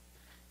care,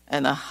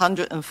 and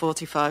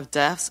 145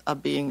 deaths are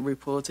being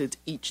reported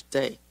each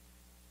day.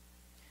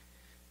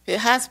 It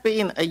has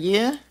been a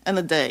year and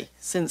a day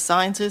since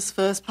scientists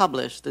first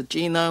published the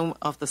genome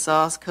of the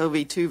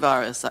SARS-CoV-2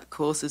 virus that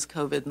causes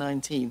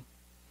COVID-19.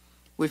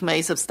 We've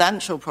made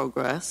substantial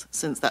progress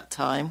since that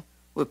time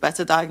with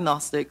better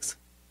diagnostics,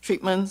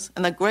 treatments,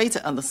 and a greater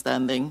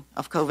understanding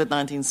of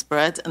COVID-19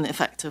 spread and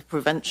effective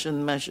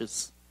prevention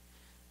measures.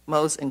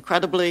 Most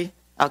incredibly,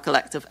 our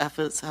collective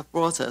efforts have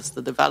brought us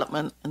the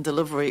development and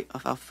delivery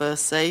of our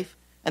first safe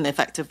and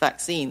effective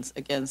vaccines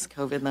against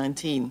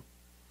COVID-19.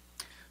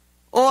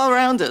 All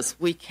around us,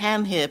 we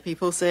can hear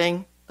people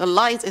saying, the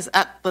light is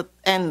at the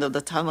end of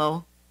the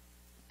tunnel,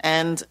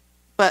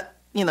 but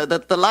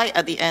the light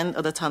at the end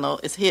of the tunnel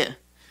is here.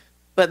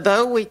 But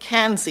though we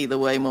can see the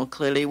way more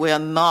clearly, we are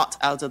not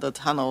out of the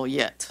tunnel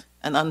yet,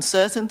 and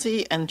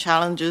uncertainty and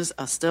challenges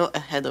are still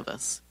ahead of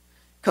us.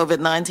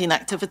 COVID-19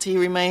 activity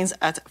remains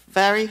at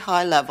very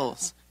high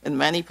levels in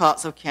many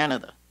parts of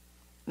Canada.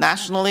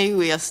 Nationally,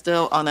 we are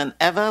still on an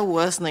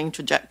ever-worsening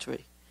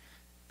trajectory.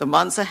 The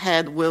months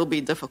ahead will be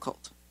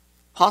difficult,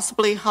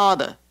 possibly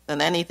harder than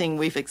anything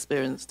we've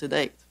experienced to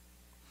date.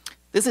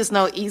 This is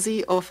no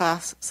easy or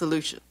fast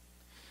solution,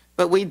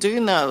 but we do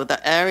know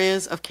that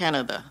areas of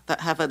Canada that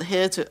have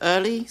adhered to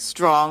early,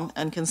 strong,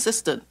 and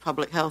consistent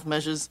public health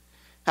measures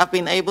have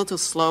been able to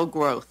slow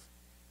growth,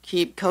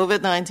 keep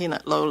COVID-19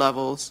 at low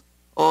levels,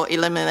 or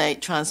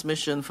eliminate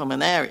transmission from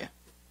an area.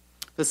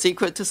 The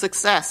secret to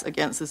success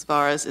against this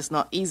virus is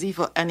not easy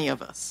for any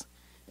of us.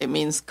 It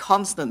means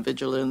constant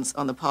vigilance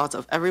on the part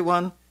of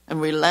everyone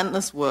and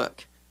relentless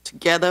work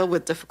together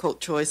with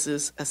difficult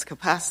choices as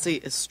capacity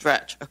is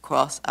stretched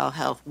across our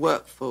health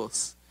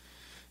workforce.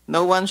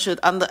 No one should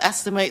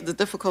underestimate the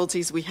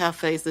difficulties we have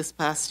faced this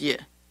past year.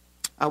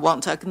 I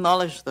want to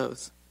acknowledge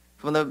those,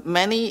 from the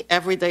many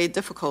everyday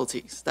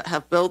difficulties that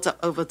have built up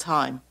over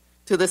time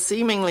to the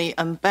seemingly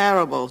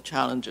unbearable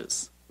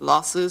challenges,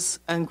 losses,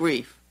 and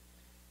grief.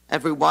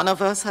 Every one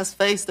of us has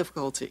faced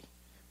difficulty,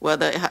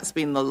 whether it has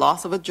been the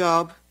loss of a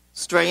job,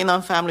 strain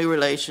on family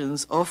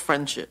relations or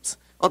friendships,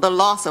 or the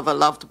loss of a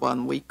loved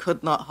one we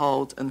could not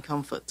hold and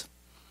comfort.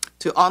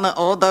 To honor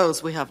all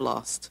those we have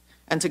lost,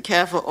 and to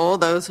care for all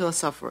those who are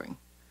suffering,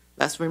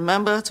 let's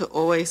remember to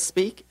always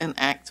speak and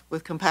act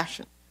with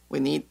compassion. We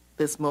need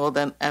this more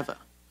than ever.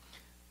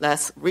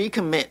 Let's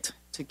recommit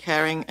to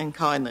caring and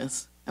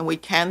kindness, and we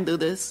can do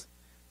this.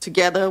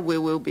 Together,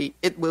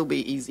 it will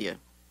be easier.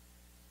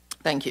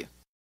 Thank you.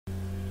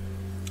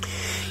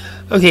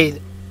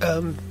 Okay,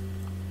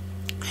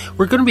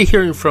 we're going to be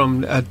hearing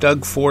from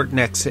Doug Ford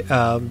next,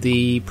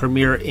 the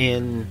Premier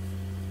in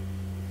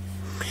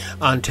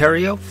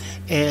Ontario,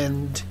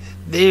 and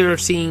they are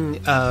seeing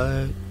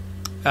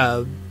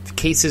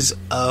cases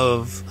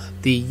of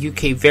the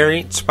UK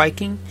variant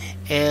spiking,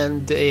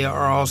 and they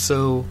are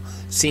also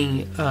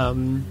seeing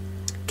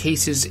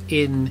cases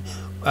in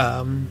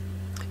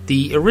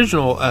the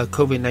original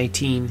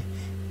COVID-19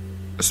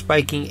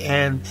 spiking,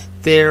 and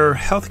their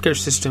healthcare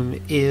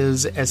system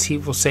is, as he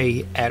will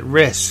say, at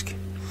risk.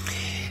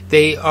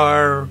 They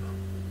are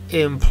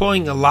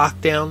employing a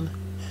lockdown,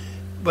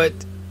 but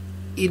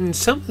in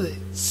some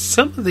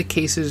of the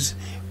cases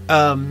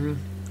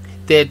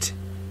that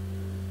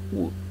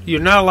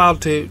you're not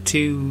allowed to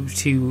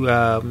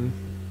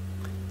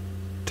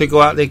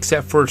go out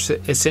except for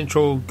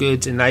essential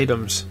goods and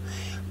items,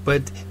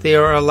 but they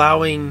are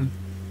allowing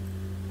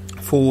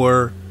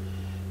for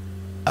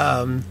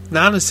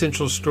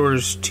non-essential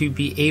stores to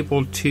be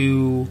able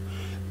to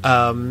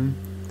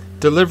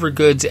deliver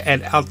goods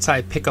at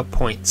outside pickup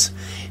points.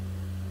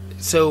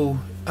 So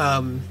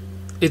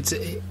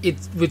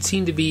it would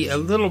seem to be a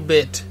little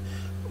bit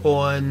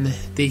on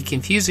the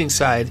confusing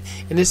side,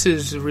 and this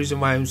is the reason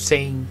why I'm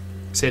said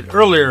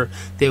earlier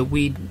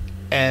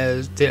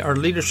that our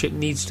leadership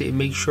needs to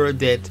make sure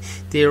that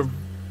they're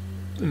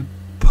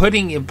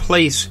putting in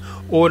place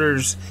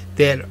orders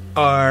that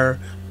are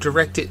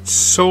directed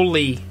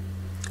solely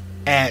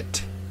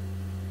at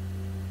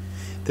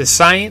the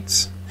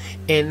science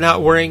and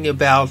not worrying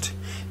about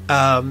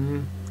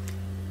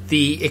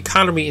the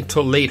economy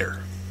until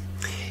later.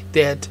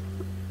 That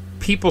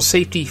people's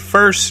safety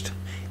first,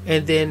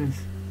 and then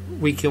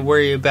we can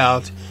worry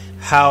about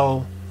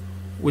how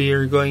we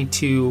are going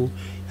to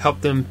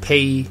help them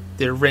pay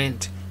their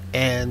rent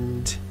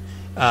and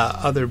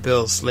other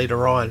bills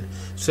later on.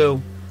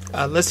 So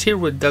let's hear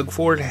what Doug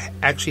Ford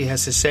actually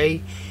has to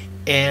say,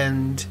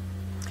 and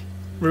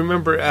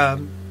remember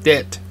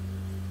that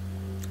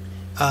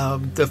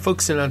the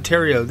folks in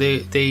Ontario,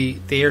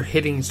 they are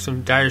hitting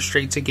some dire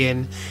straits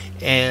again,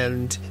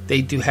 and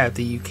they do have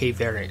the UK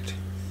variant.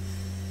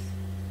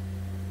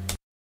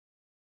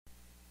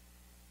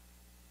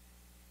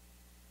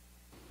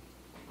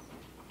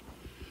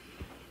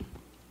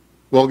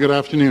 Well, good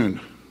afternoon.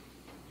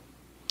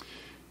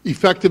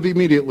 Effective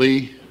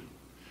immediately,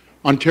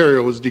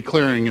 Ontario is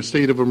declaring a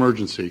state of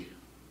emergency.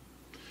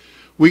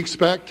 We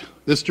expect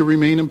this to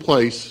remain in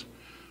place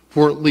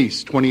for at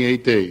least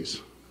 28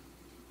 days.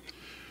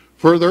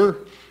 Further,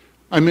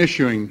 I'm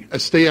issuing a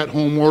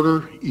stay-at-home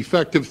order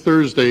effective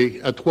Thursday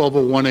at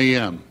 12:01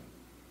 a.m.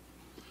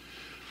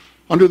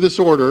 Under this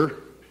order,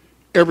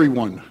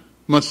 everyone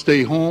must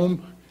stay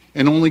home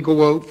and only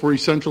go out for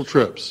essential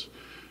trips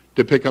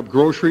to pick up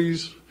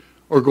groceries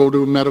or go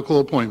to medical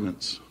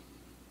appointments.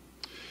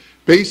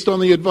 Based on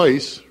the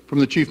advice from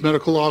the Chief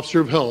Medical Officer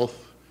of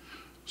Health,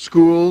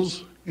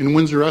 schools in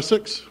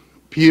Windsor-Essex,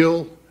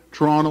 Peel,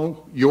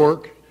 Toronto,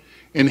 York,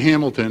 and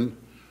Hamilton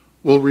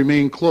will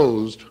remain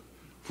closed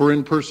for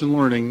in-person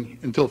learning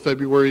until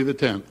February the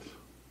 10th.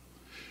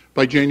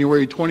 By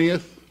January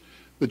 20th,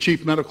 the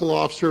Chief Medical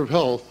Officer of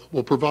Health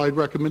will provide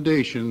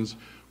recommendations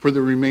for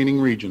the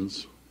remaining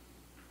regions.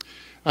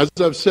 As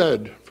I've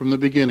said from the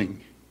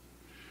beginning,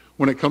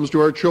 when it comes to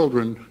our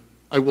children,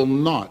 I will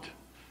not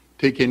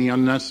take any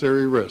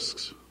unnecessary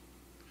risks.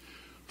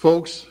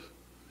 Folks,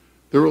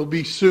 there will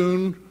be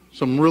soon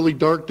some really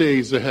dark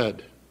days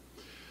ahead,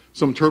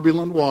 some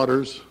turbulent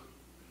waters,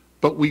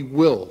 but we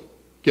will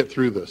get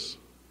through this.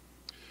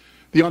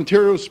 The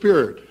Ontario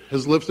spirit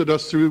has lifted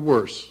us through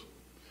worse.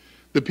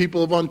 The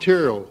people of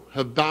Ontario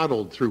have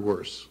battled through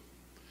worse.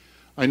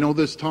 I know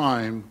this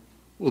time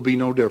will be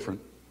no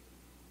different.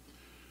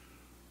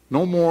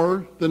 No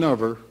more than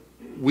ever,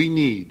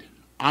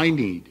 I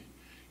need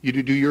you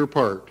to do your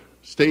part.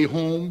 Stay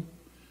home,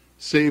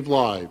 save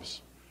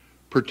lives,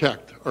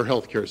 protect our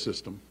healthcare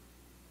system.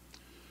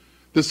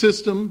 The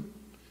system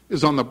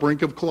is on the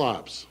brink of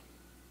collapse.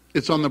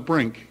 It's on the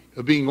brink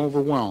of being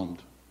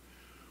overwhelmed.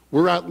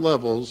 We're at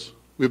levels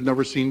we've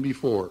never seen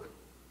before.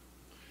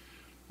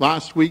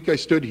 Last week I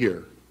stood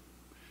here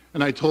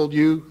and I told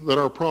you that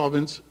our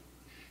province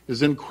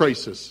is in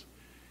crisis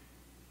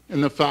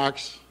and the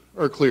facts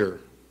are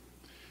clear.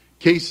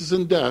 Cases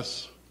and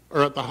deaths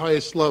are at the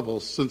highest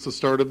levels since the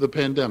start of the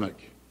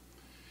pandemic,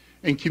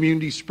 and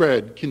community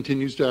spread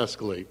continues to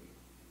escalate.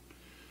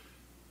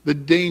 The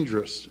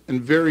dangerous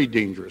and very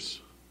dangerous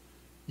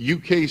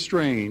UK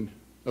strain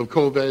of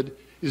COVID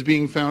is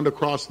being found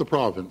across the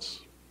province.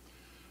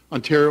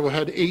 Ontario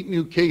had 8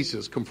 new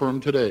cases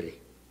confirmed today.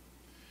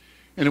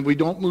 And if we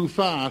don't move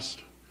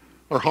fast,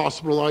 our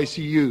hospital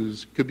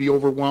ICUs could be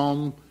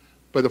overwhelmed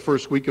by the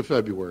first week of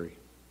February.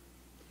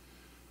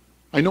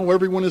 I know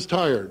everyone is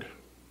tired.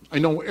 I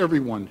know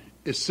everyone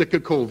is sick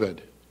of COVID,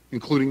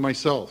 including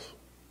myself.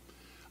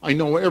 I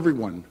know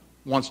everyone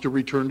wants to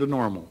return to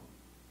normal.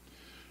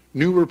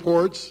 New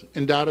reports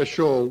and data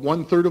show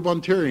 1/3 of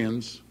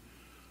Ontarians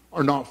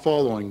are not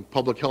following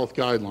public health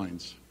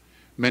guidelines.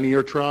 Many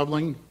are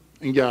traveling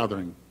and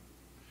gathering.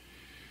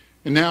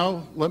 And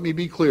now, let me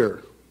be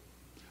clear.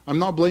 I'm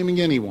not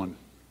blaming anyone.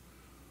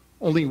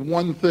 Only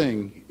one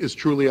thing is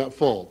truly at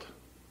fault,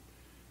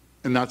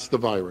 and that's the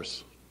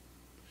virus.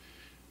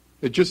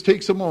 It just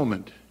takes a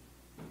moment.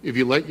 If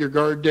you let your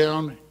guard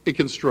down, it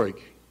can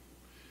strike.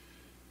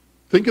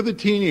 Think of the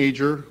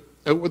teenager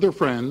out with their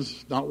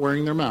friends, not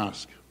wearing their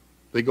mask.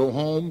 They go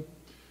home,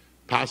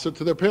 pass it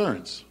to their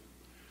parents.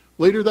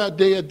 Later that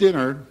day at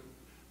dinner,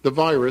 the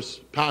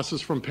virus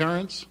passes from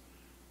parents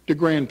to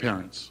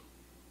grandparents.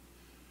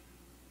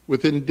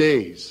 Within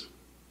days,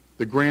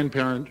 the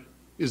grandparent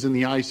is in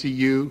the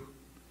ICU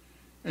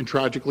and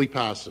tragically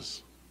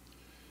passes.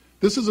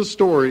 This is a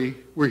story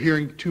we're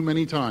hearing too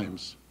many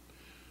times.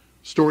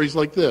 Stories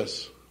like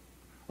this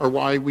are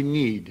why we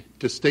need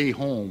to stay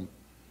home,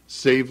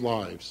 save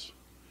lives.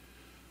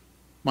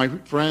 My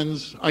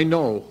friends, I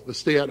know the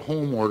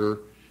stay-at-home order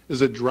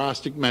is a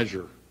drastic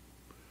measure,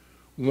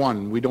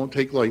 one we don't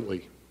take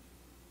lightly.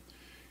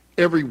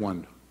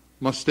 Everyone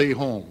must stay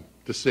home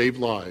to save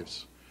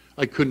lives.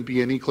 I couldn't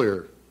be any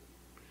clearer.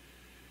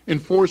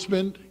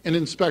 Enforcement and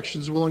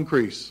inspections will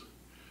increase.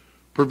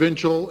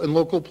 Provincial and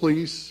local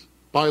police,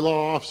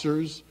 bylaw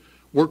officers,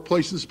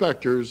 workplace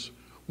inspectors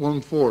will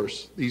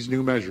enforce these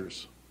new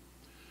measures.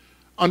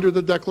 Under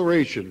the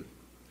declaration,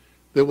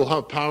 they will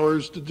have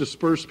powers to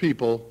disperse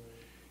people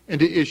and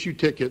to issue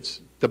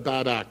tickets to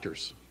bad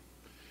actors.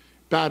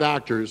 Bad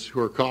actors who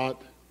are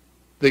caught,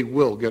 they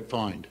will get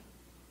fined.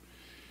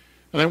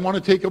 And I want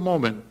to take a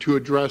moment to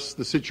address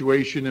the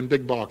situation in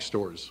big box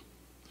stores.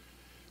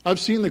 I've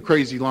seen the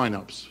crazy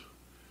lineups.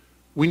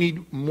 We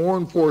need more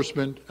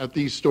enforcement at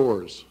these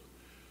stores.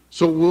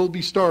 So we'll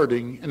be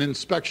starting an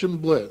inspection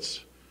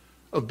blitz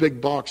of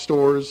big box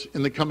stores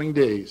in the coming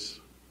days.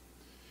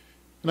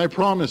 And I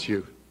promise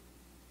you,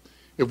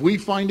 if we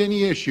find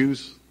any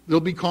issues, there'll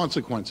be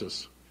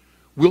consequences.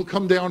 We'll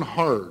come down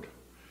hard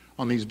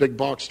on these big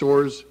box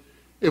stores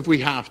if we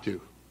have to.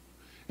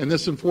 And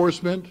this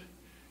enforcement,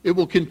 it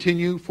will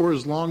continue for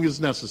as long as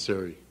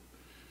necessary.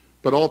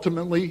 But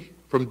ultimately,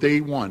 from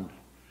day one,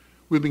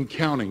 we've been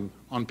counting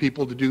on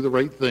people to do the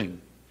right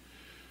thing.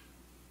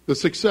 The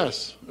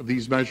success of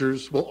these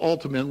measures will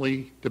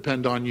ultimately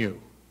depend on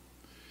you.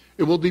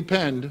 It will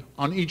depend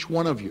on each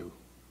one of you,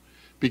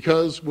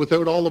 because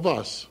without all of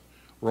us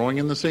rowing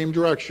in the same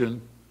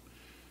direction,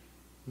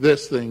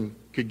 this thing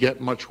could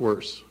get much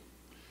worse.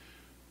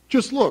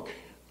 Just look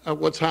at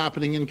what's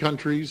happening in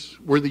countries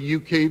where the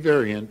UK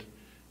variant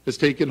has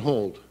taken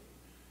hold.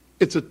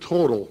 It's a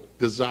total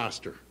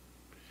disaster.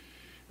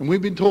 And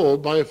we've been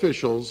told by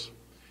officials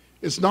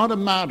it's not a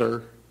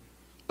matter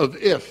of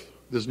if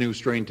this new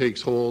strain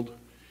takes hold,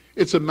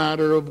 it's a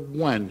matter of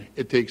when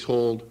it takes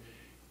hold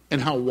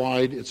and how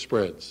wide it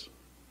spreads.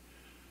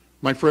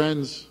 My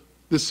friends,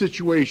 this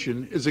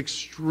situation is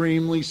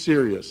extremely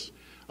serious.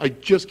 I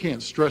just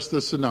can't stress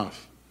this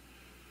enough.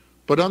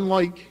 But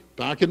unlike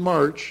back in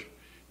March,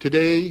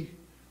 today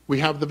we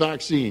have the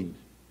vaccine.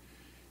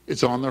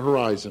 It's on the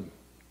horizon.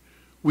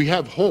 We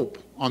have hope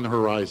on the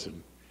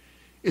horizon.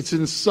 It's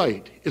in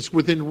sight. It's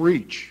within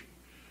reach.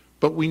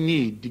 But we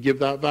need to give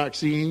that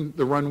vaccine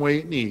the runway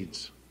it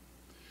needs.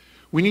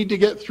 We need to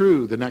get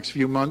through the next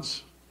few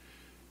months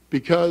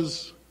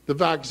because the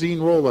vaccine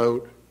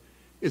rollout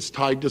is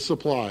tied to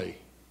supply.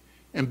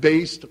 And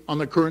based on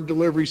the current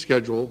delivery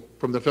schedule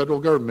from the federal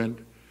government,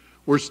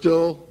 we're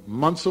still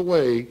months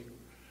away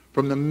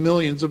from the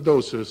millions of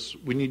doses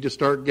we need to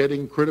start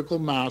getting critical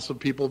mass of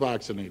people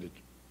vaccinated.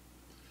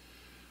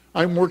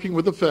 I'm working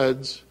with the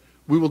feds.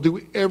 We will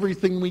do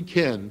everything we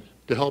can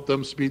to help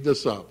them speed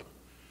this up.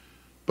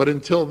 But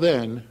until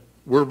then,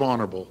 we're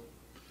vulnerable.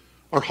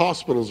 Our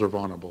hospitals are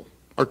vulnerable.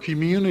 Our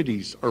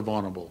communities are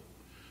vulnerable.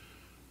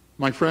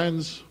 My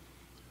friends,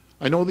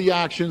 I know the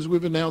actions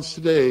we've announced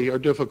today are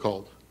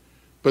difficult,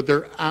 but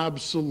they're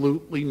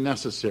absolutely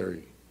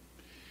necessary.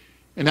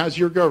 And as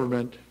your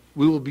government,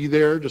 we will be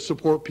there to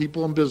support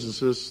people and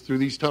businesses through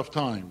these tough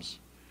times.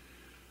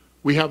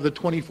 We have the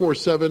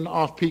 24/7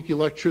 off-peak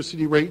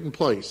electricity rate in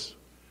place.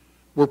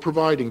 We're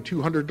providing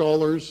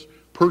 $200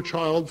 per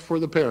child for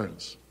the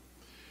parents.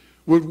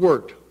 We've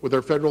worked with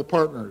our federal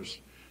partners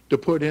to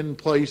put in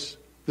place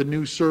the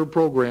new CERB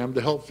program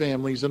to help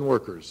families and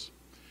workers.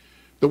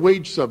 The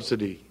wage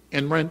subsidy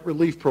and rent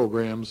relief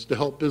programs to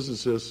help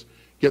businesses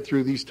get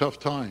through these tough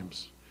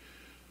times.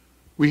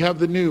 We have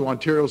the new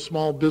Ontario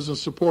Small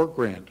Business Support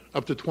Grant,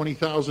 up to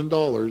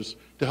 $20,000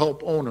 to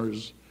help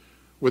owners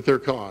with their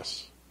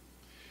costs.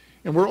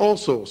 And we're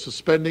also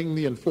suspending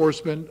the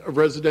enforcement of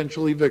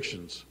residential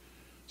evictions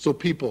so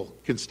people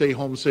can stay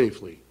home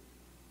safely.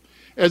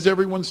 As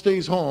everyone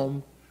stays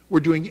home, we're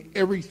doing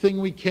everything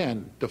we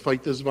can to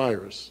fight this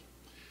virus.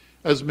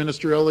 As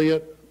Minister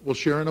Elliott will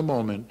share in a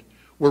moment,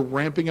 we're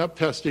ramping up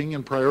testing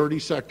in priority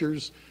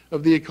sectors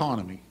of the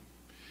economy.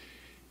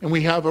 And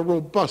we have a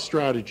robust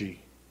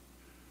strategy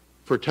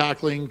for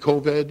tackling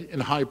COVID in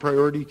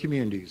high-priority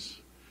communities.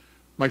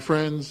 My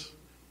friends,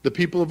 the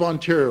people of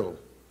Ontario,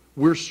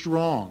 we're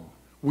strong,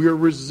 we are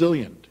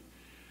resilient.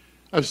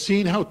 I've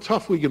seen how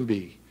tough we can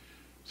be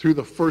through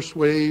the first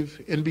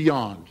wave and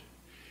beyond.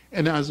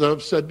 And as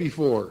I've said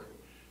before,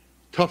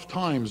 tough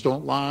times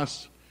don't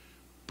last,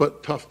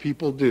 but tough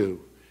people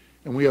do.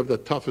 And we have the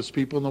toughest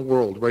people in the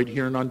world right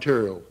here in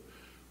Ontario.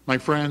 My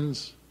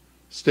friends,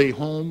 stay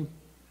home,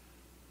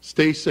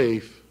 stay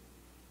safe,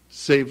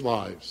 save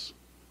lives.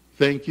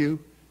 Thank you,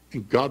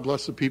 and God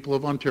bless the people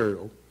of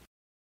Ontario.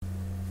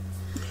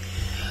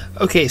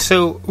 Okay,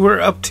 so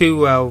we're up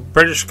to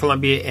British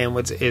Columbia and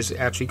what is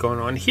actually going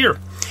on here.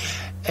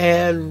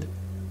 And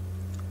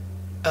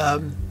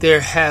there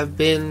have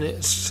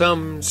been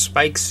some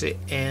spikes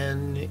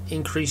and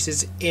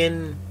increases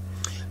in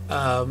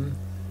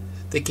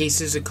the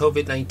cases of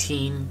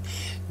COVID-19.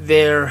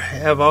 There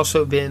have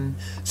also been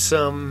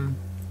some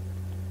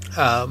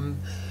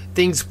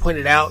things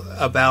pointed out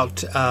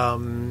about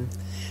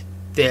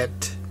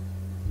that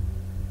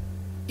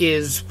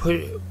is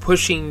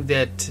pushing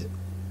that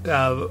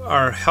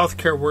our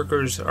healthcare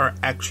workers are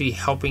actually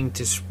helping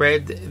to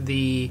spread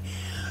the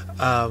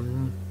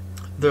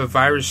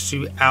virus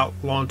throughout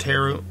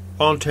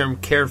long-term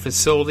care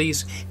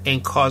facilities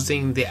and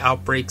causing the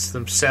outbreaks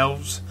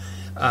themselves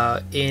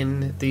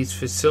in these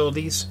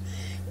facilities.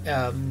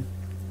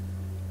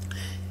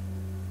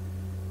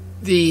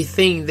 The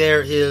thing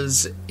there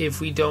is,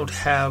 if we don't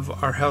have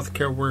our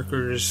healthcare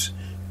workers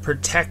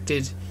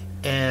protected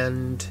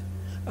and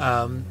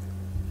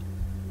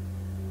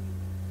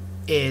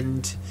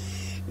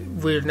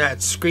we're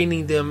not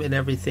screening them and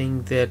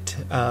everything, that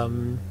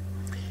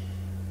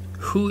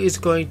who is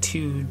going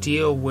to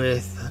deal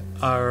with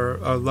our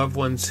loved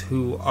ones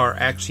who are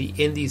actually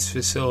in these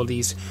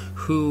facilities?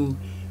 Who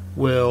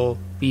will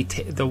be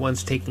the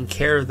ones taking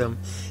care of them?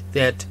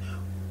 That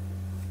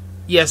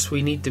yes,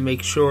 we need to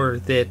make sure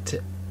that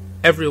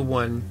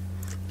everyone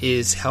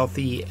is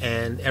healthy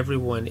and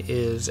everyone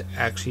is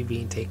actually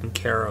being taken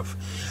care of.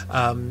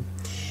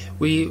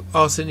 We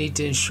also need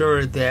to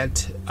ensure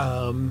that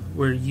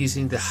we're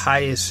using the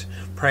highest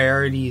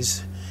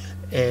priorities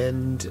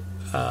and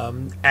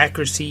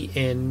accuracy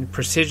and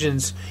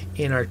precisions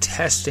in our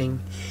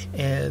testing,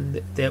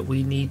 and that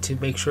we need to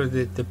make sure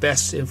that the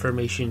best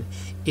information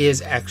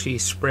is actually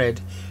spread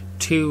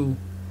to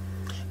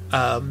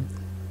our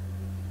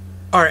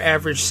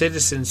average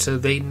citizens so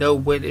they know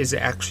what is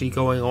actually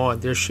going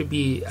on. There should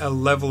be a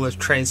level of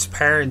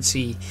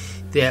transparency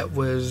that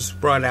was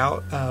brought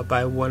out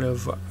by one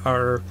of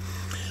our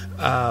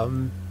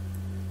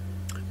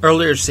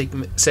earlier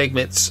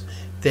segments,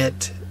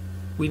 that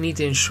we need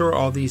to ensure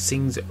all these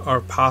things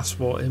are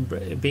possible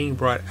and being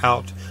brought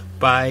out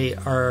by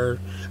our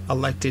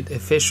elected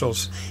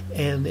officials,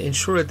 and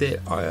ensure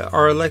that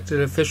our elected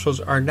officials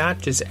are not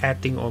just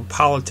acting on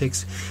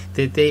politics,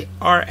 that they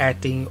are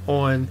acting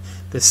on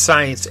the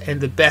science and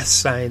the best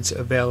science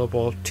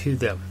available to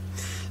them.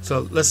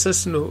 So let's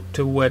listen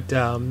to what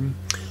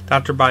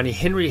Dr. Bonnie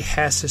Henry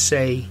has to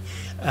say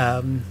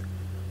on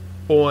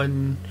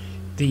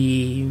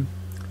the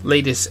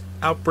latest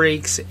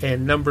outbreaks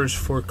and numbers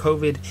for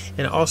COVID,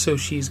 and also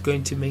she's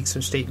going to make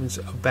some statements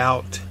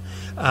about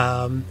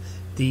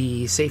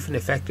the safe and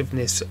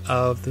effectiveness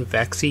of the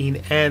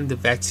vaccine and the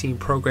vaccine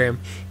program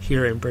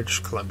here in British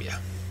Columbia.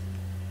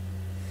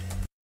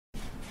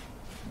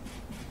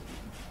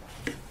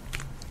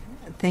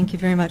 Thank you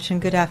very much,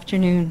 and good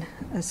afternoon.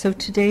 So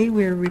today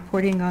we're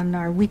reporting on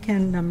our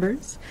weekend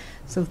numbers.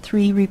 So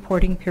 3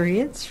 reporting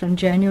periods from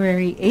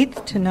January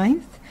 8th to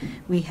 9th.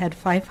 We had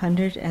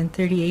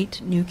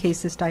 538 new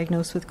cases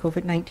diagnosed with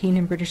COVID-19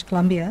 in British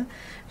Columbia.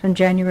 From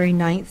January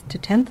 9th to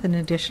 10th, an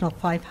additional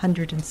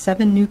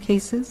 507 new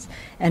cases,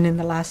 and in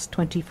the last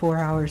 24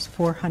 hours,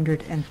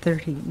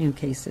 430 new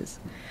cases.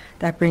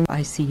 That brings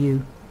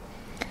ICU.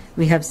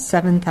 We have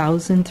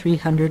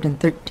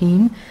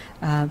 7,313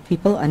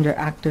 people under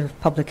active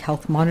public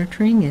health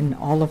monitoring in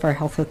all of our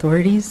health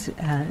authorities,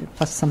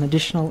 plus some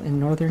additional in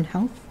Northern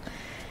Health.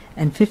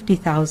 And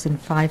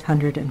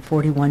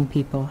 50,541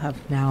 people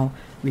have now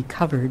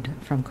recovered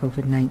from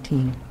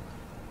COVID-19.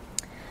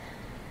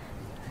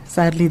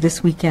 Sadly,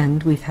 this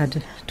weekend we've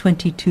had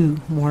 22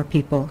 more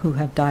people who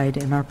have died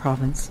in our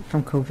province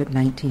from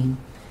COVID-19.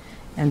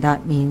 And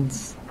that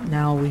means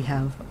now we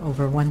have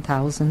over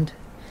 1,000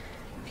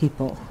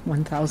 people,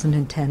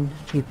 1,010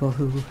 people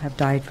who have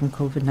died from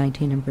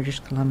COVID-19 in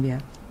British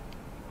Columbia.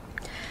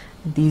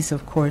 These,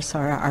 of course,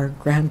 are our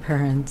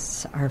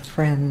grandparents, our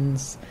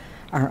friends,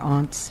 our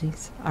aunts,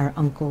 our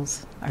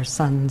uncles, our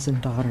sons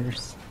and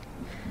daughters.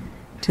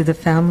 To the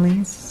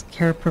families,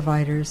 care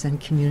providers, and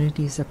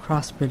communities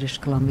across British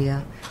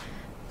Columbia,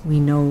 we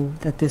know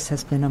that this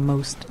has been a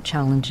most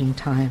challenging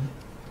time.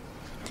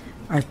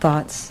 Our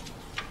thoughts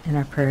and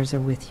our prayers are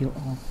with you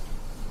all.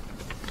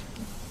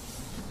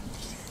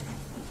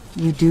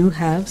 You do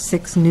have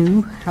 6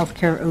 new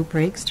healthcare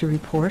outbreaks to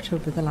report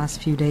over the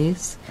last few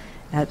days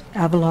at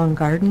Avalon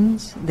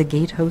Gardens, the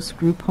Gatehouse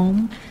Group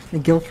Home, the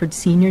Guildford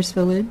Seniors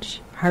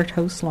Village, Heart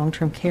House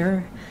Long-Term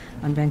Care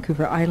on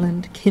Vancouver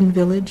Island, Kin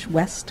Village,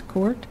 West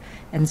Court,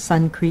 and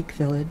Sun Creek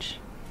Village.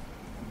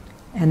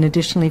 And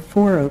additionally,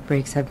 4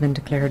 outbreaks have been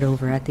declared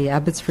over at the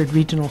Abbotsford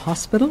Regional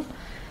Hospital,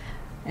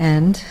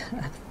 and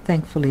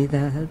thankfully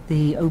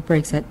the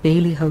outbreaks at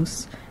Bailey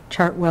House,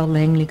 Chartwell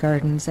Langley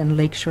Gardens, and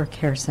Lakeshore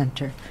Care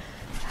Centre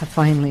have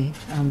finally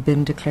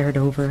been declared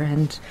over,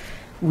 and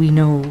we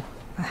know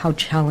how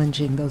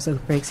challenging those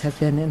outbreaks have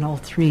been in all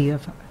 3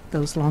 of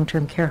those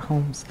long-term care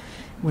homes,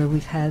 where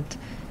we've had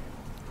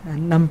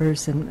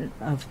numbers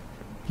of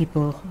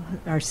people,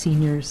 our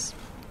seniors,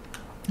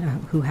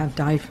 who have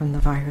died from the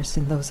virus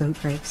in those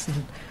outbreaks,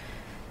 and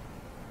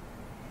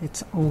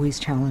it's always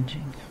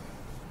challenging.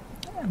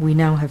 We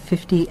now have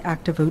 50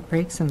 active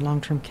outbreaks in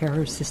long-term care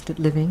or assisted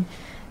living,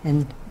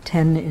 and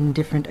 10 in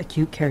different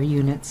acute care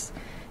units,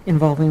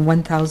 involving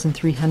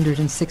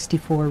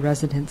 1,364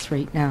 residents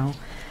right now,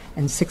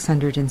 and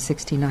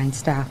 669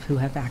 staff who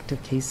have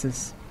active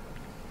cases.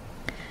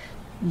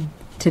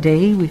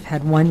 Today, we've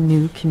had 1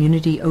 new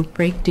community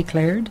outbreak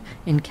declared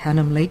in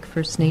Canham Lake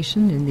First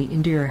Nation in the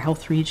Interior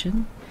Health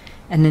Region.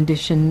 In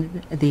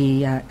addition,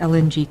 the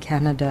LNG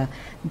Canada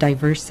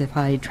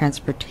Diversified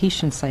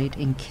Transportation Site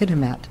in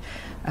Kitimat,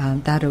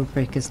 that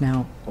outbreak is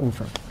now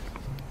over.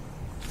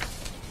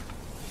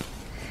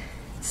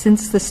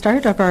 Since the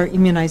start of our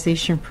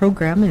immunization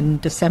program in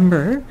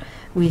December,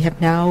 we have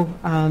now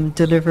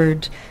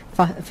delivered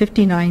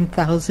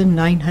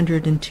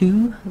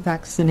 59,902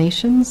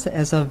 vaccinations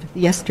as of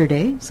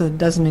yesterday, so it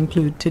doesn't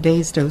include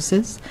today's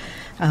doses,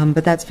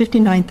 but that's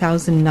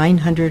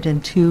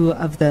 59,902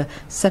 of the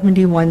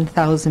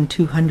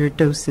 71,200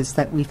 doses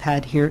that we've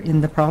had here in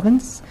the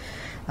province.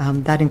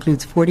 That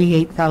includes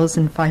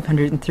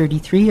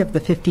 48,533 of the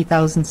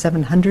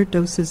 50,700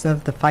 doses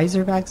of the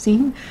Pfizer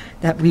vaccine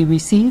that we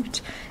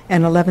received,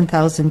 and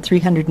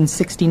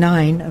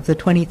 11,369 of the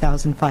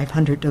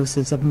 20,500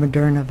 doses of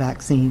Moderna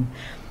vaccine.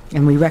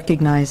 And we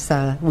recognize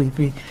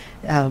we've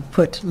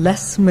put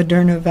less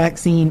Moderna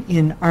vaccine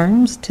in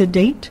arms to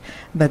date,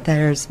 but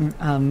there's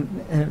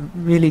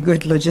really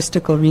good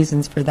logistical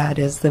reasons for that,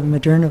 as the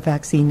Moderna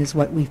vaccine is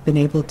what we've been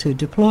able to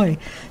deploy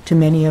to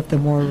many of the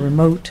more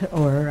remote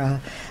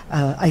or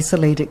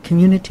isolated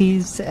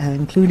communities,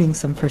 including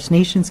some First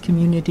Nations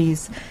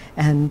communities,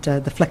 and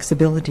the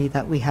flexibility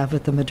that we have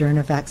with the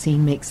Moderna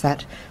vaccine makes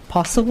that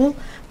possible,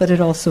 but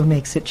it also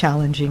makes it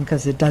challenging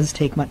because it does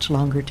take much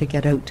longer to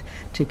get out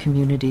to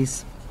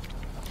communities.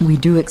 We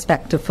do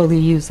expect to fully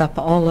use up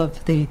all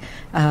of the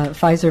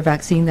Pfizer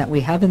vaccine that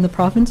we have in the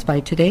province by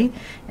today,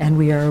 and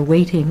we are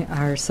awaiting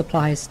our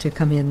supplies to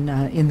come in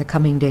the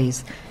coming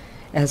days.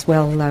 As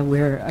well,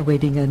 we're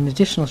awaiting an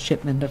additional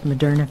shipment of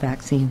Moderna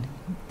vaccine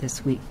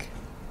this week.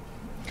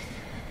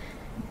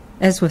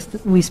 As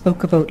we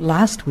spoke about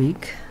last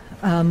week,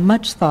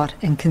 much thought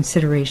and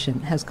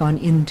consideration has gone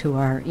into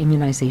our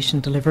immunization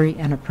delivery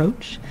and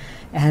approach,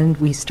 and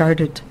we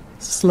started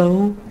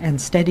slow and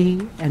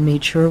steady and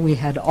made sure we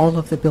had all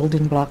of the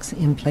building blocks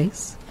in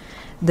place.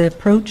 The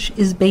approach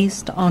is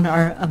based on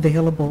our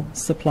available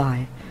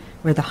supply,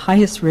 where the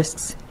highest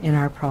risks in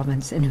our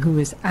province and who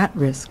is at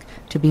risk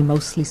to be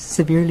mostly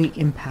severely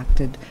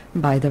impacted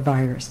by the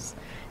virus.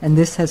 And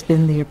this has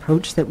been the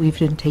approach that we've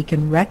been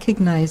taken,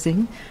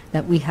 recognizing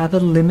that we have a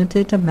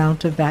limited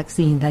amount of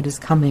vaccine that is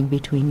coming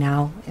between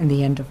now and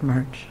the end of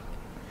March.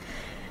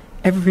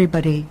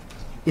 Everybody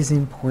is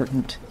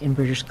important in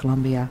British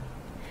Columbia,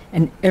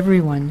 and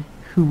everyone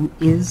who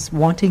is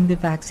wanting the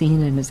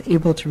vaccine and is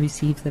able to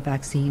receive the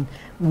vaccine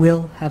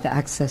will have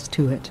access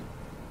to it.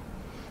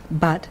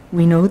 But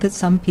we know that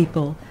some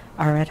people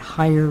are at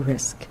higher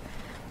risk,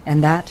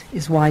 and that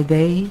is why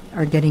they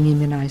are getting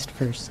immunized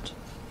first.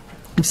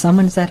 If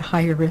someone is at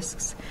higher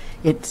risks,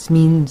 it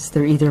means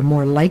they're either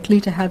more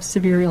likely to have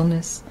severe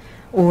illness,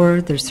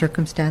 or their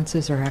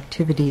circumstances or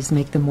activities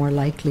make them more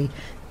likely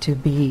to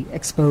be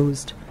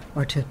exposed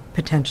or to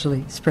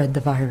potentially spread the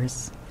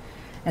virus.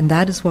 And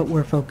that is what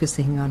we're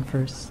focusing on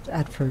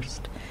at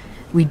first.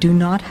 We do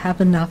not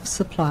have enough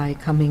supply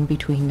coming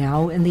between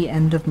now and the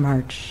end of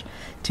March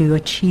to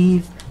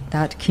achieve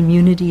that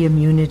community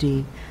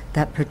immunity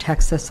that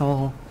protects us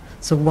all.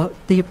 So what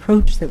the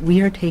approach that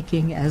we are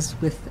taking, as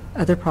with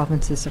other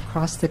provinces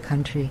across the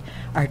country,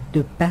 are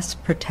to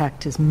best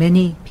protect as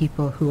many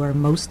people who are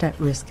most at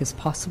risk as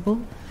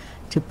possible,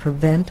 to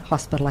prevent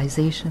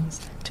hospitalizations,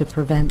 to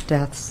prevent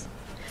deaths,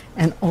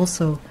 and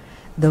also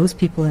those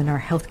people in our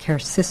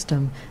healthcare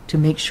system to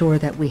make sure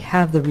that we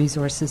have the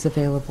resources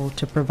available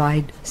to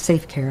provide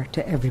safe care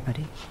to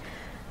everybody.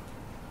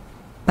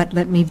 But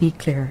let me be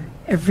clear,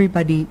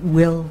 everybody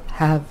will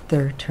have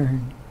their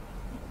turn.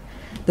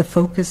 The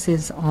focus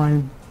is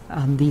on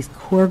these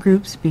core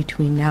groups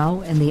between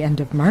now and the end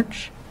of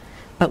March,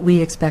 but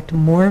we expect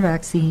more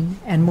vaccine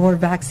and more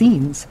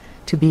vaccines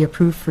to be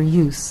approved for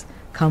use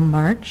come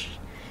March.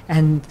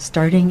 And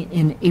starting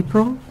in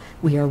April,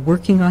 we are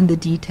working on the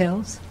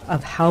details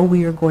of how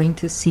we are going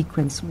to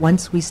sequence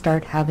once we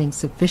start having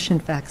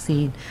sufficient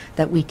vaccine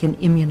that we can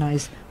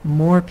immunize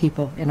more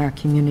people in our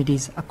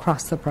communities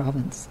across the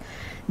province.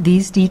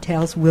 These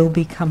details will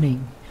be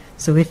coming.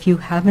 So if you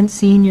haven't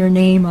seen your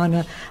name on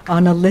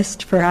a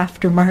list for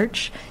after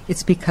March,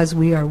 it's because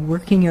we are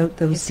working out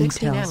those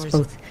details,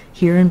 both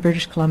here in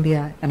British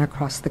Columbia and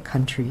across the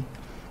country.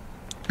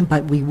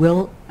 But we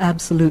will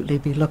absolutely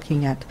be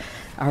looking at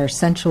our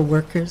essential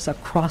workers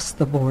across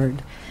the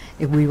board.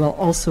 We will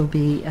also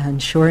be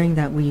ensuring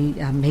that we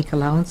make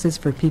allowances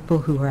for people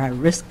who are at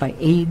risk by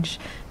age,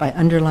 by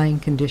underlying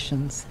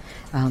conditions,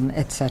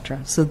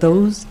 etc. So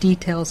those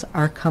details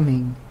are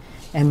coming,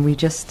 and we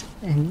just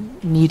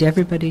need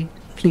everybody,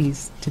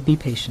 please, to be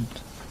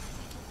patient.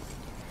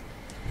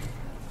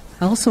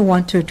 I also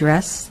want to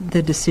address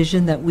the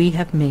decision that we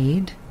have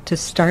made to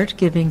start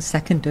giving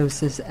second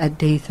doses at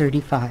day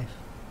 35.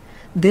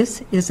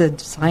 This is a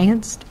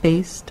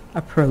science-based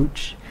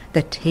approach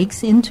that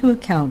takes into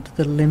account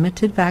the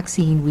limited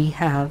vaccine we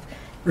have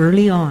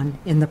early on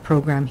in the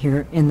program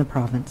here in the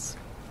province.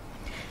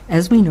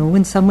 As we know,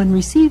 when someone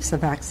receives a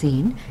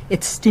vaccine,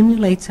 it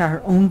stimulates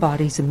our own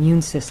body's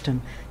immune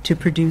system to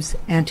produce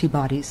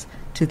antibodies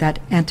to that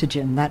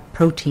antigen, that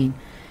protein.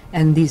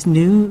 And these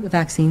new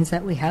vaccines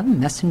that we have,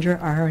 messenger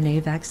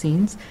RNA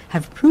vaccines,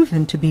 have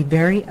proven to be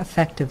very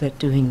effective at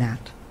doing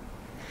that.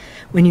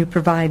 When you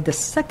provide the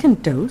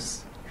second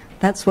dose,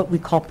 that's what we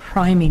call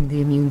priming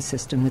the immune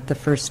system with the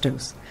first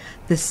dose.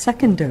 The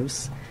second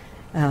dose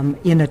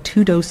in a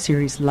 2-dose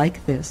series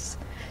like this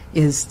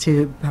is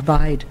to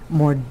provide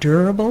more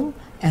durable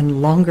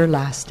and longer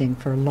lasting,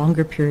 for a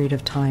longer period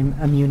of time,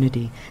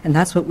 immunity. And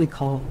that's what we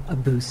call a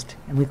boost.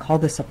 And we call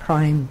this a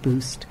prime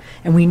boost.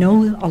 And we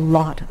know a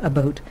lot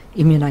about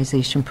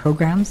immunization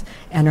programs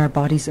and our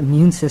body's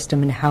immune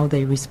system and how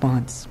they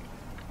respond.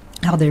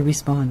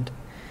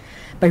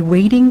 By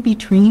waiting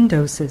between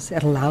doses,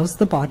 it allows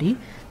the body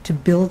to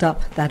build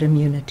up that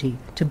immunity,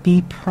 to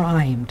be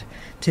primed,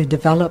 to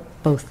develop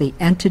both the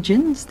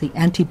antigens, the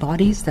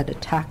antibodies that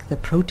attack the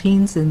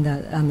proteins on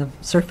the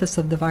surface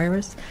of the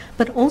virus,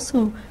 but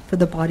also for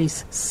the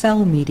body's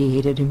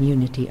cell-mediated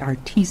immunity, our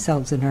T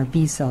cells and our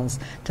B cells,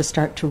 to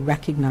start to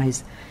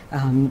recognize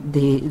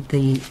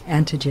the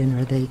antigen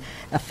or the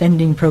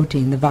offending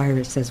protein, the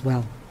virus as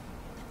well.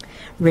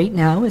 Right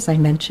now, as I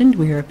mentioned,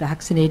 we are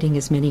vaccinating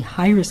as many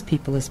high-risk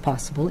people as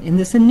possible in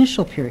this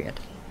initial period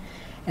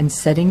and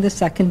setting the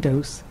second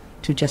dose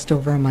to just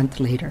over a month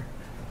later.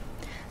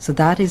 So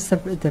that is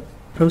the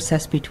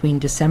process between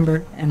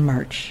December and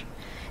March.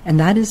 And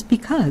that is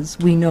because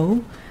we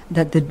know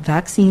that the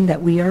vaccine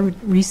that we are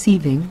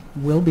receiving,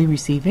 will be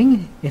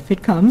receiving, if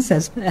it comes,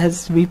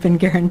 as we've been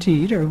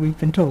guaranteed or we've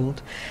been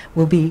told,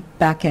 will be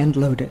back-end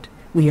loaded.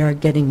 We are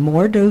getting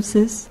more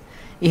doses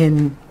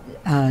in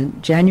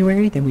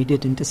January than we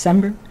did in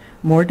December,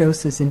 more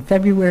doses in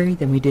February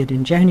than we did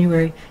in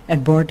January,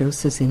 and more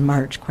doses in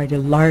March, quite a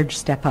large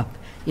step up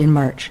in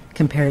March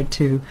compared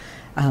to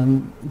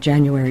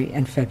January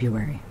and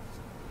February.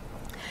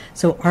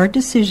 So our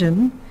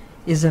decision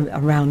is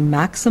around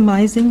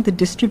maximizing the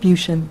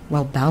distribution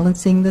while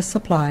balancing the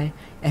supply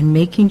and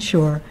making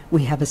sure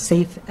we have a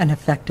safe and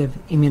effective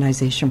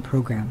immunization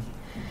program.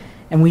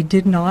 And we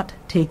did not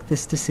take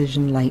this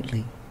decision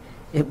lightly.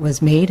 It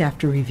was made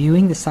after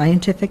reviewing the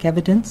scientific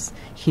evidence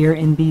here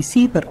in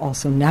BC, but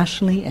also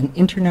nationally and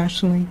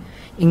internationally,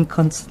 in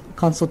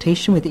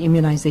consultation with the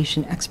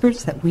immunization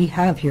experts that we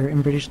have here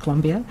in British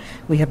Columbia.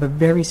 We have a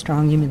very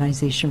strong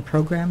immunization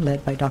program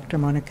led by Dr.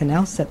 Monica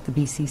Nelson at the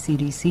BC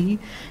CDC,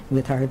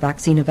 with our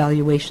Vaccine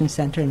Evaluation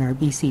Centre and our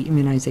BC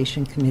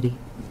Immunization Committee.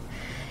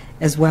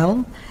 As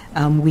well,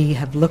 we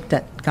have looked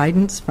at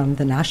guidance from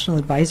the National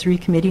Advisory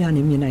Committee on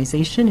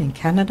Immunization in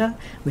Canada,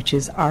 which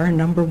is our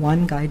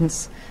 #1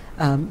 guidance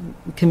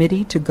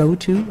committee to go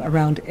to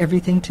around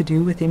everything to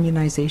do with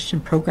immunization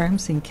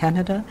programs in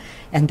Canada,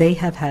 and they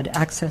have had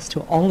access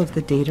to all of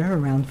the data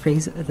around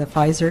the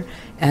Pfizer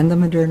and the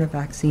Moderna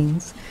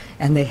vaccines,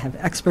 and they have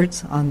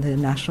experts on the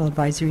National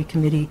Advisory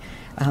Committee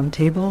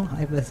table.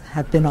 I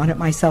have been on it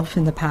myself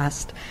in the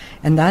past,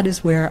 and that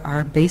is where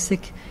our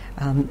basic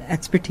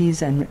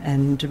expertise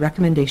and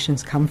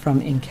recommendations come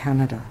from in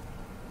Canada.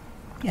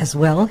 As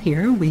well,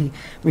 here we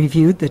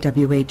reviewed the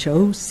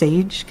WHO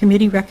SAGE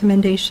Committee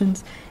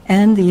recommendations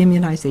and the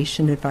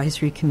Immunization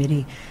Advisory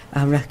Committee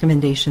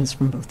recommendations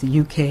from both the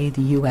UK,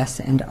 the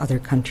US, and other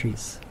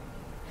countries.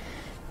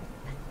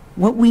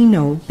 What we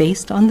know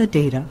based on the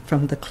data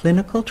from the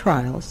clinical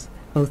trials,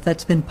 both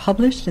that's been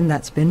published and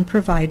that's been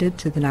provided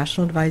to the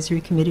National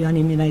Advisory Committee on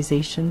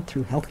Immunization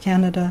through Health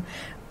Canada,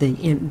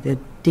 the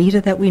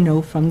data that we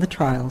know from the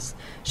trials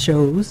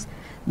shows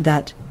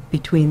that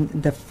between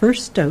the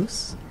first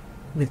dose,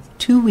 with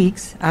 2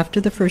 weeks after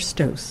the first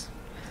dose,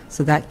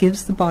 So that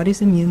gives the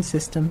body's immune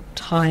system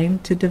time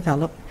to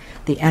develop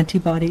the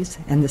antibodies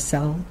and the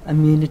cell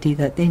immunity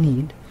that they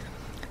need.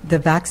 The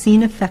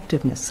vaccine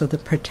effectiveness, so the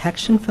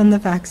protection from the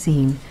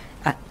vaccine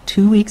at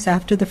 2 weeks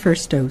after the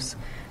first dose,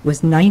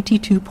 was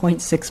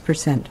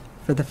 92.6%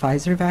 for the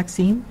Pfizer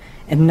vaccine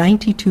and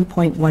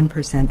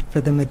 92.1%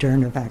 for the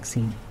Moderna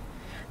vaccine.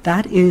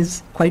 That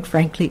is, quite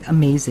frankly,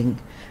 amazing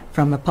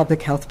from a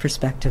public health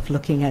perspective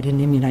looking at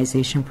an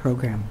immunization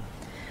program.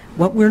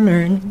 What we're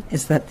learning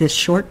is that this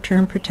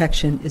short-term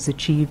protection is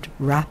achieved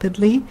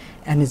rapidly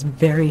and is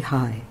very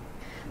high.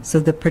 So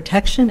the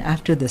protection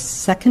after the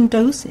second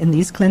dose in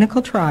these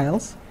clinical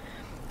trials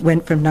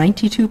went from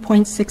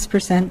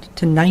 92.6%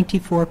 to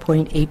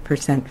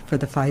 94.8% for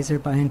the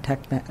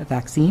Pfizer-BioNTech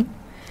vaccine,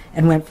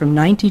 and went from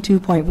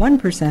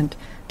 92.1%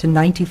 to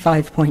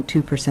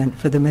 95.2%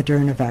 for the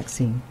Moderna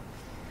vaccine.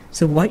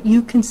 So what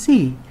you can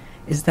see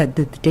is that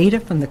the data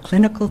from the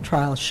clinical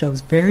trials shows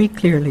very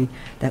clearly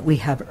that we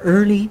have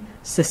early,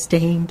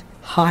 sustained,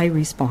 high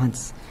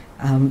response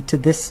to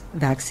this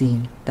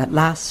vaccine that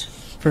lasts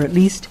for at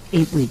least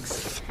 8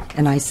 weeks.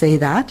 And I say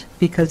that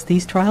because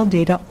these trial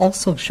data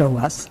also show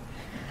us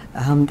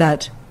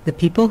that the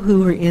people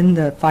who were in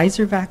the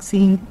Pfizer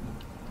vaccine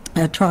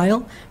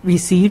trial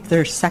received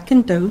their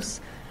second dose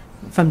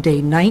from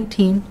day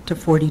 19 to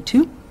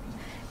 42,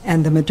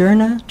 and the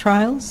Moderna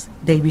trials,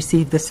 they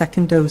received the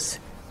second dose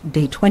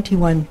day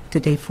 21 to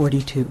day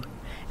 42.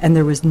 And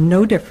there was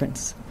no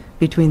difference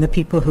between the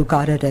people who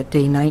got it at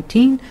day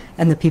 19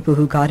 and the people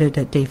who got it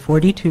at day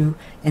 42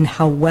 in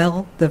how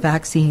well the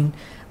vaccine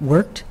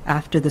worked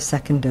after the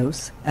second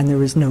dose, and there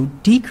was no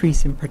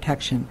decrease in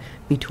protection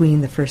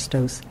between the first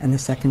dose and the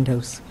second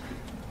dose.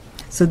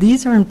 So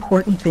these are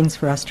important things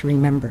for us to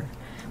remember.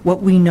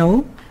 What we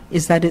know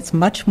is that it's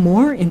much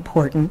more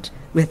important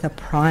with a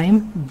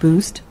prime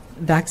boost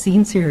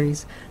vaccine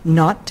series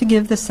not to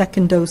give the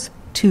second dose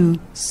too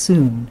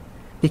soon,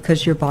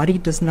 because your body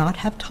does not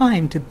have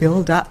time to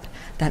build up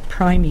that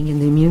priming in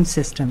the immune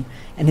system,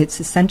 and it's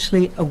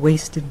essentially a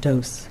wasted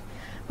dose.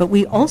 But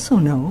we also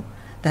know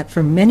that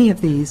for many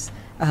of these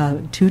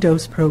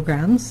two-dose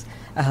programs,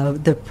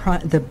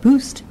 the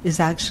boost is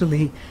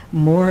actually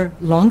more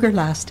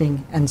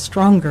longer-lasting and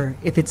stronger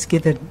if it's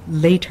given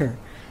later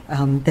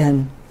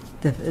than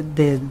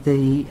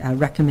the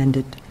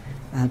recommended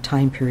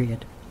time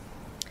period.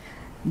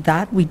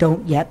 That we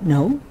don't yet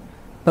know,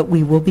 but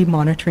we will be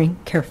monitoring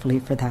carefully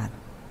for that.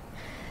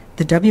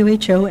 The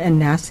WHO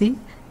and NACI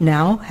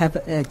now have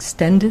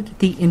extended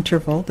the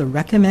interval, the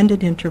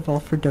recommended interval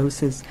for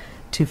doses,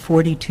 to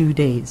 42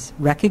 days,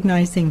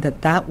 recognizing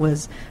that that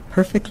was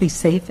perfectly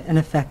safe and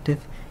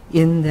effective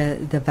in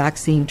the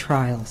vaccine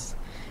trials.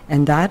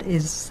 And that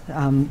is,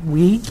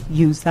 we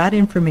use that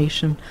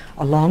information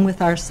along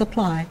with our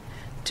supply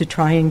to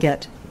try and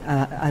get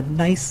a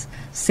nice,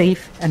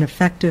 safe, and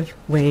effective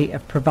way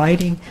of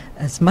providing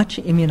as much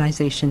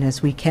immunization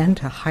as we can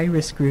to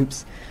high-risk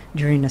groups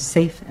during a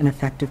safe and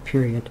effective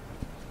period.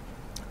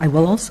 I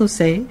will also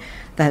say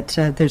that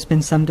there's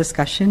been some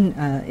discussion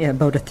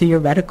about a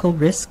theoretical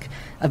risk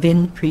of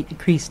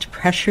increased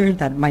pressure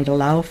that might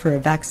allow for a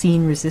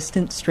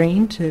vaccine-resistant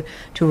strain to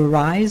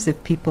arise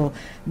if people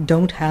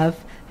don't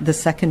have the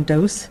second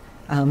dose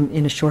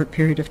in a short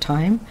period of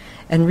time.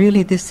 And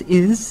really this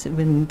is,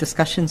 in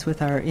discussions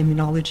with our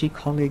immunology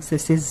colleagues,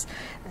 this is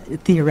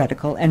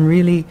theoretical and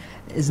really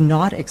is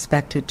not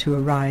expected to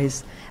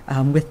arise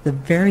with the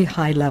very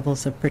high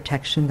levels of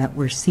protection that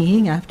we're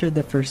seeing after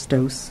the first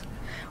dose,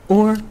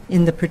 or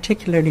in the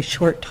particularly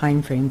short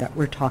time frame that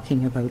we're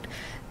talking about,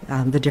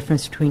 the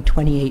difference between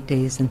 28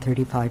 days and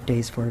 35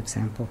 days, for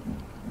example.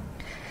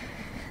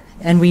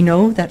 And we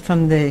know that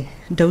from the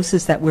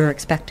doses that we're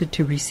expected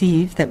to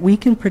receive, that we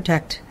can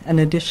protect an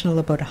additional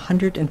about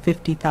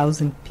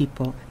 150,000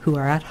 people who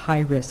are at high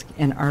risk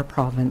in our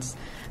province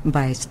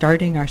by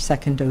starting our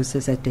second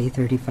doses at day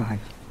 35.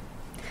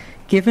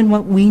 Given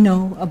what we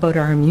know about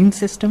our immune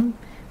system,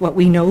 what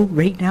we know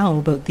right now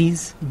about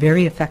these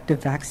very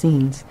effective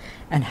vaccines,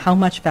 and how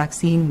much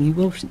vaccine we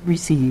will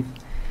receive,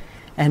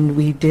 and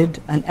we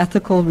did an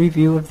ethical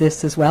review of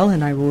this as well,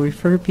 and I will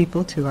refer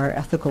people to our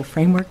ethical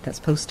framework that's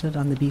posted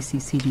on the BC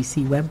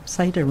CDC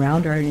website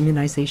around our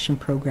immunization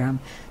program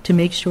to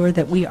make sure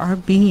that we are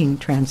being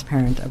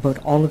transparent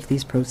about all of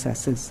these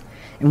processes.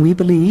 And we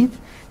believe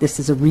this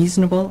is a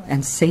reasonable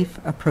and safe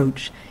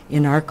approach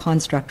in our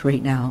construct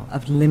right now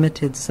of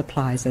limited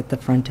supplies at the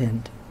front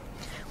end.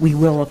 We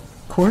will, of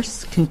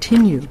course,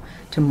 continue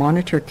to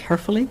monitor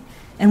carefully,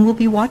 and we'll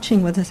be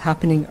watching what is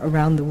happening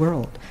around the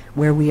world,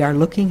 where we are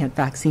looking at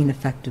vaccine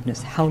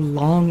effectiveness, how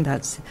long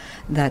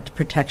that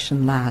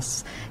protection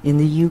lasts. In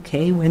the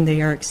UK, when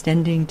they are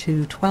extending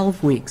to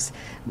 12 weeks,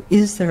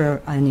 is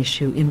there an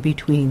issue in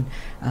between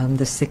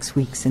the 6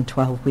 weeks and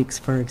 12 weeks,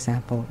 for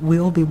example?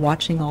 We'll be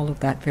watching all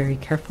of that very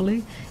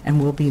carefully,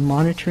 and we'll be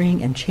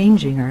monitoring and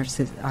changing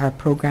our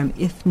program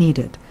if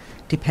needed,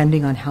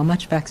 depending on how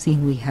much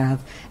vaccine we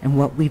have and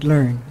what we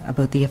learn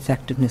about the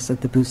effectiveness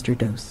of the booster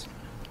dose.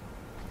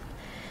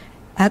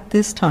 At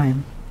this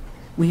time,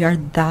 we are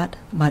that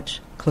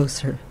much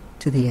closer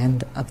to the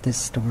end of this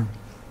storm.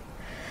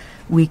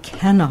 We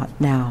cannot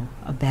now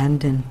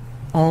abandon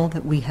all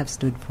that we have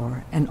stood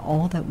for and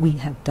all that we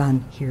have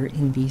done here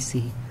in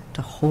BC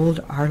to hold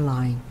our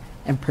line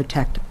and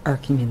protect our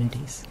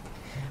communities.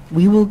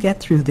 We will get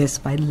through this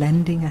by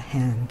lending a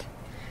hand,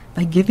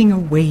 by giving a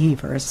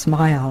wave or a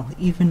smile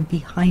even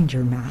behind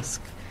your mask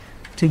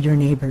to your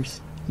neighbors,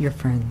 your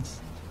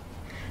friends.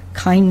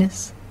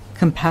 Kindness,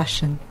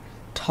 compassion,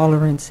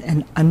 tolerance,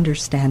 and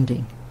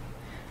understanding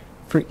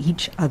for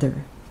each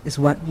other is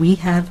what we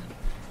have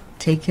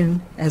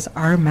taken as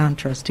our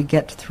mantras to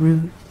get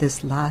through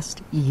this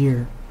last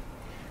year.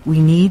 We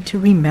need to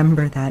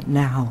remember that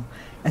now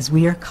as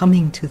we are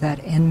coming to that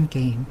end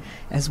game,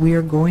 as we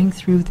are going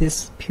through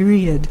this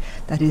period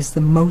that is the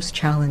most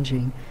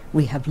challenging.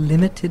 We have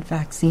limited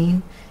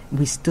vaccine,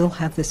 we still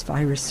have this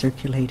virus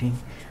circulating,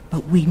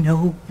 but we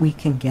know we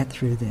can get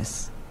through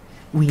this.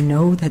 We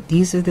know that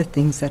these are the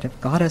things that have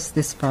got us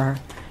this far,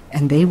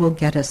 and they will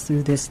get us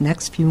through this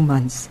next few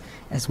months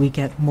as we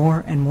get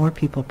more and more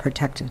people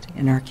protected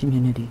in our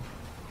community.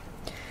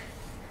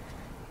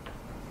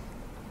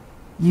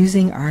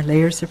 Using our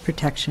layers of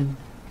protection,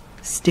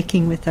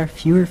 sticking with our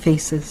fewer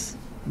faces,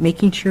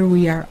 making sure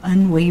we are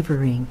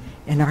unwavering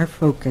in our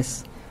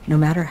focus, no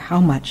matter how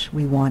much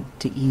we want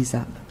to ease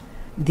up.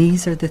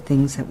 These are the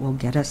things that will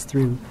get us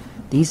through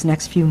these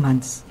next few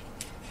months,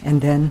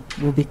 and then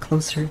we'll be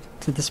closer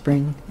to the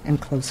spring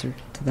and closer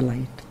to the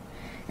light.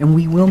 And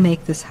we will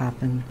make this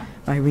happen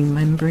by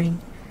remembering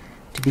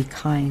to be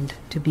kind,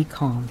 to be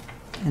calm,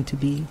 and to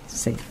be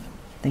safe.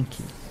 Thank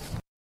you.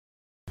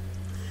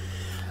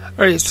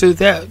 All right, so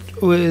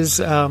that was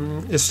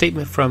a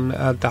statement from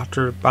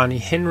Dr. Bonnie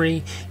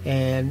Henry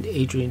and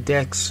Adrian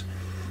Dex.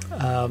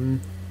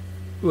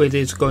 What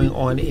is going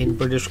on in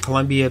British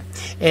Columbia.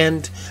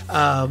 And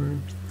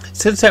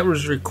since that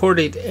was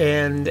recorded,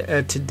 and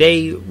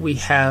today we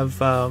have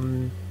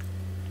the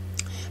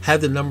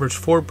numbers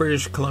for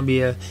British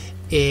Columbia,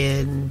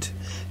 and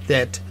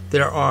that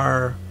there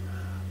are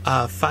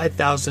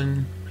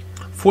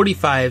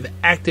 5,045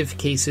 active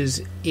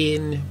cases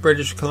in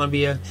British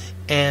Columbia,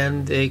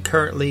 and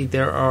currently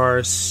there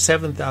are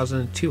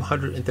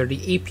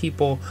 7,238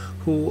 people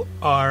who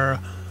are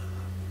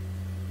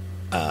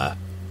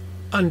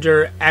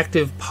under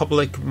active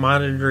public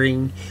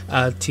monitoring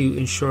to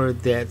ensure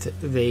that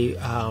they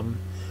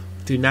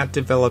do not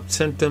develop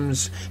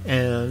symptoms,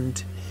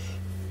 and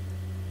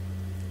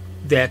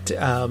that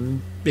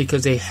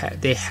because they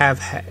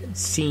have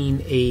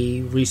seen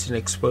a recent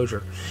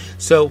exposure.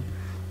 So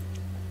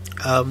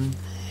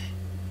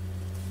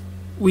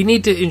we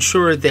need to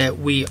ensure that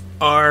we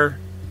are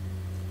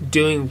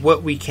doing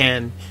what we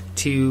can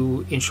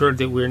to ensure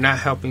that we're not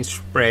helping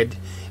spread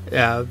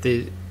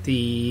the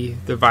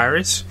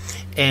virus,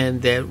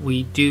 and that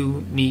we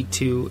do need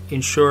to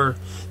ensure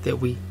that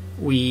we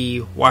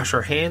wash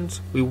our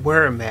hands, we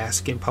wear a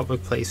mask in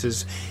public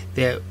places,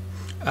 that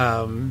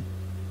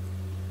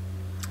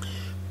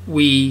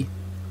we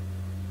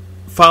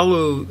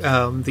follow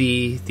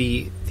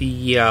the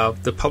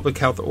public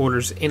health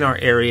orders in our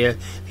area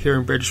here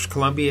in British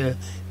Columbia,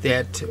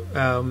 that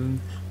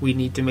we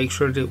need to make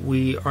sure that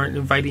we aren't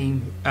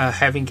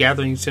having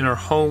gatherings in our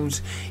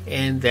homes,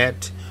 and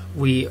that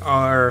we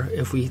are,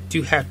 if we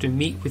do have to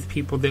meet with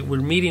people, that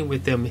we're meeting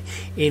with them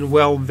in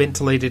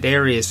well-ventilated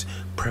areas,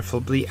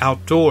 preferably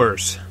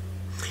outdoors.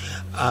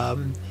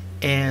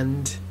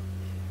 And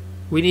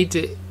we need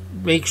to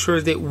make sure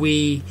that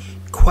we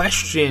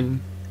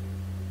question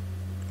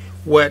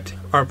what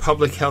our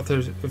public health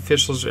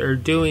officials are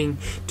doing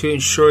to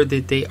ensure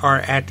that they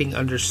are acting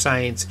under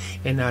science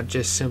and not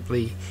just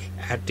simply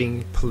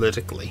acting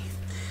politically.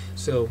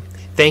 So,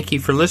 thank you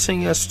for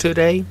listening to us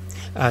today.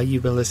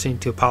 You've been listening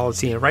to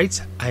Policy and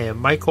Rights. I am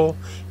Michael,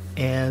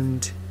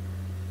 and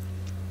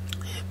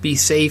be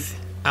safe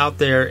out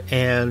there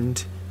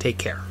and take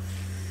care.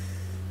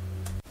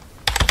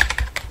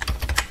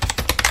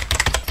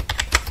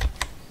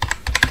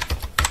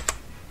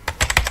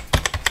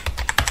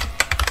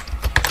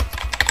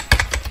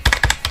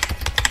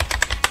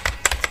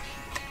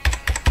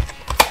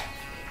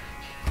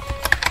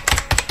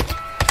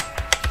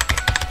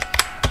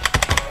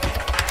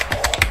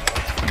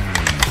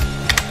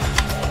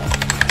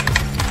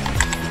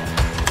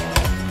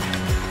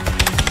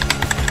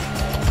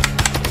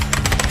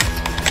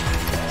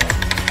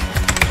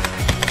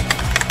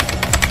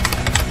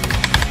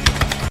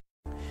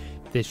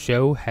 This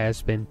show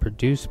has been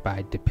produced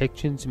by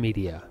Depictions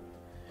Media.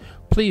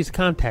 Please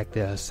contact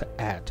us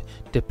at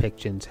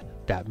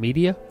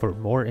depictions.media for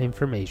more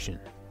information.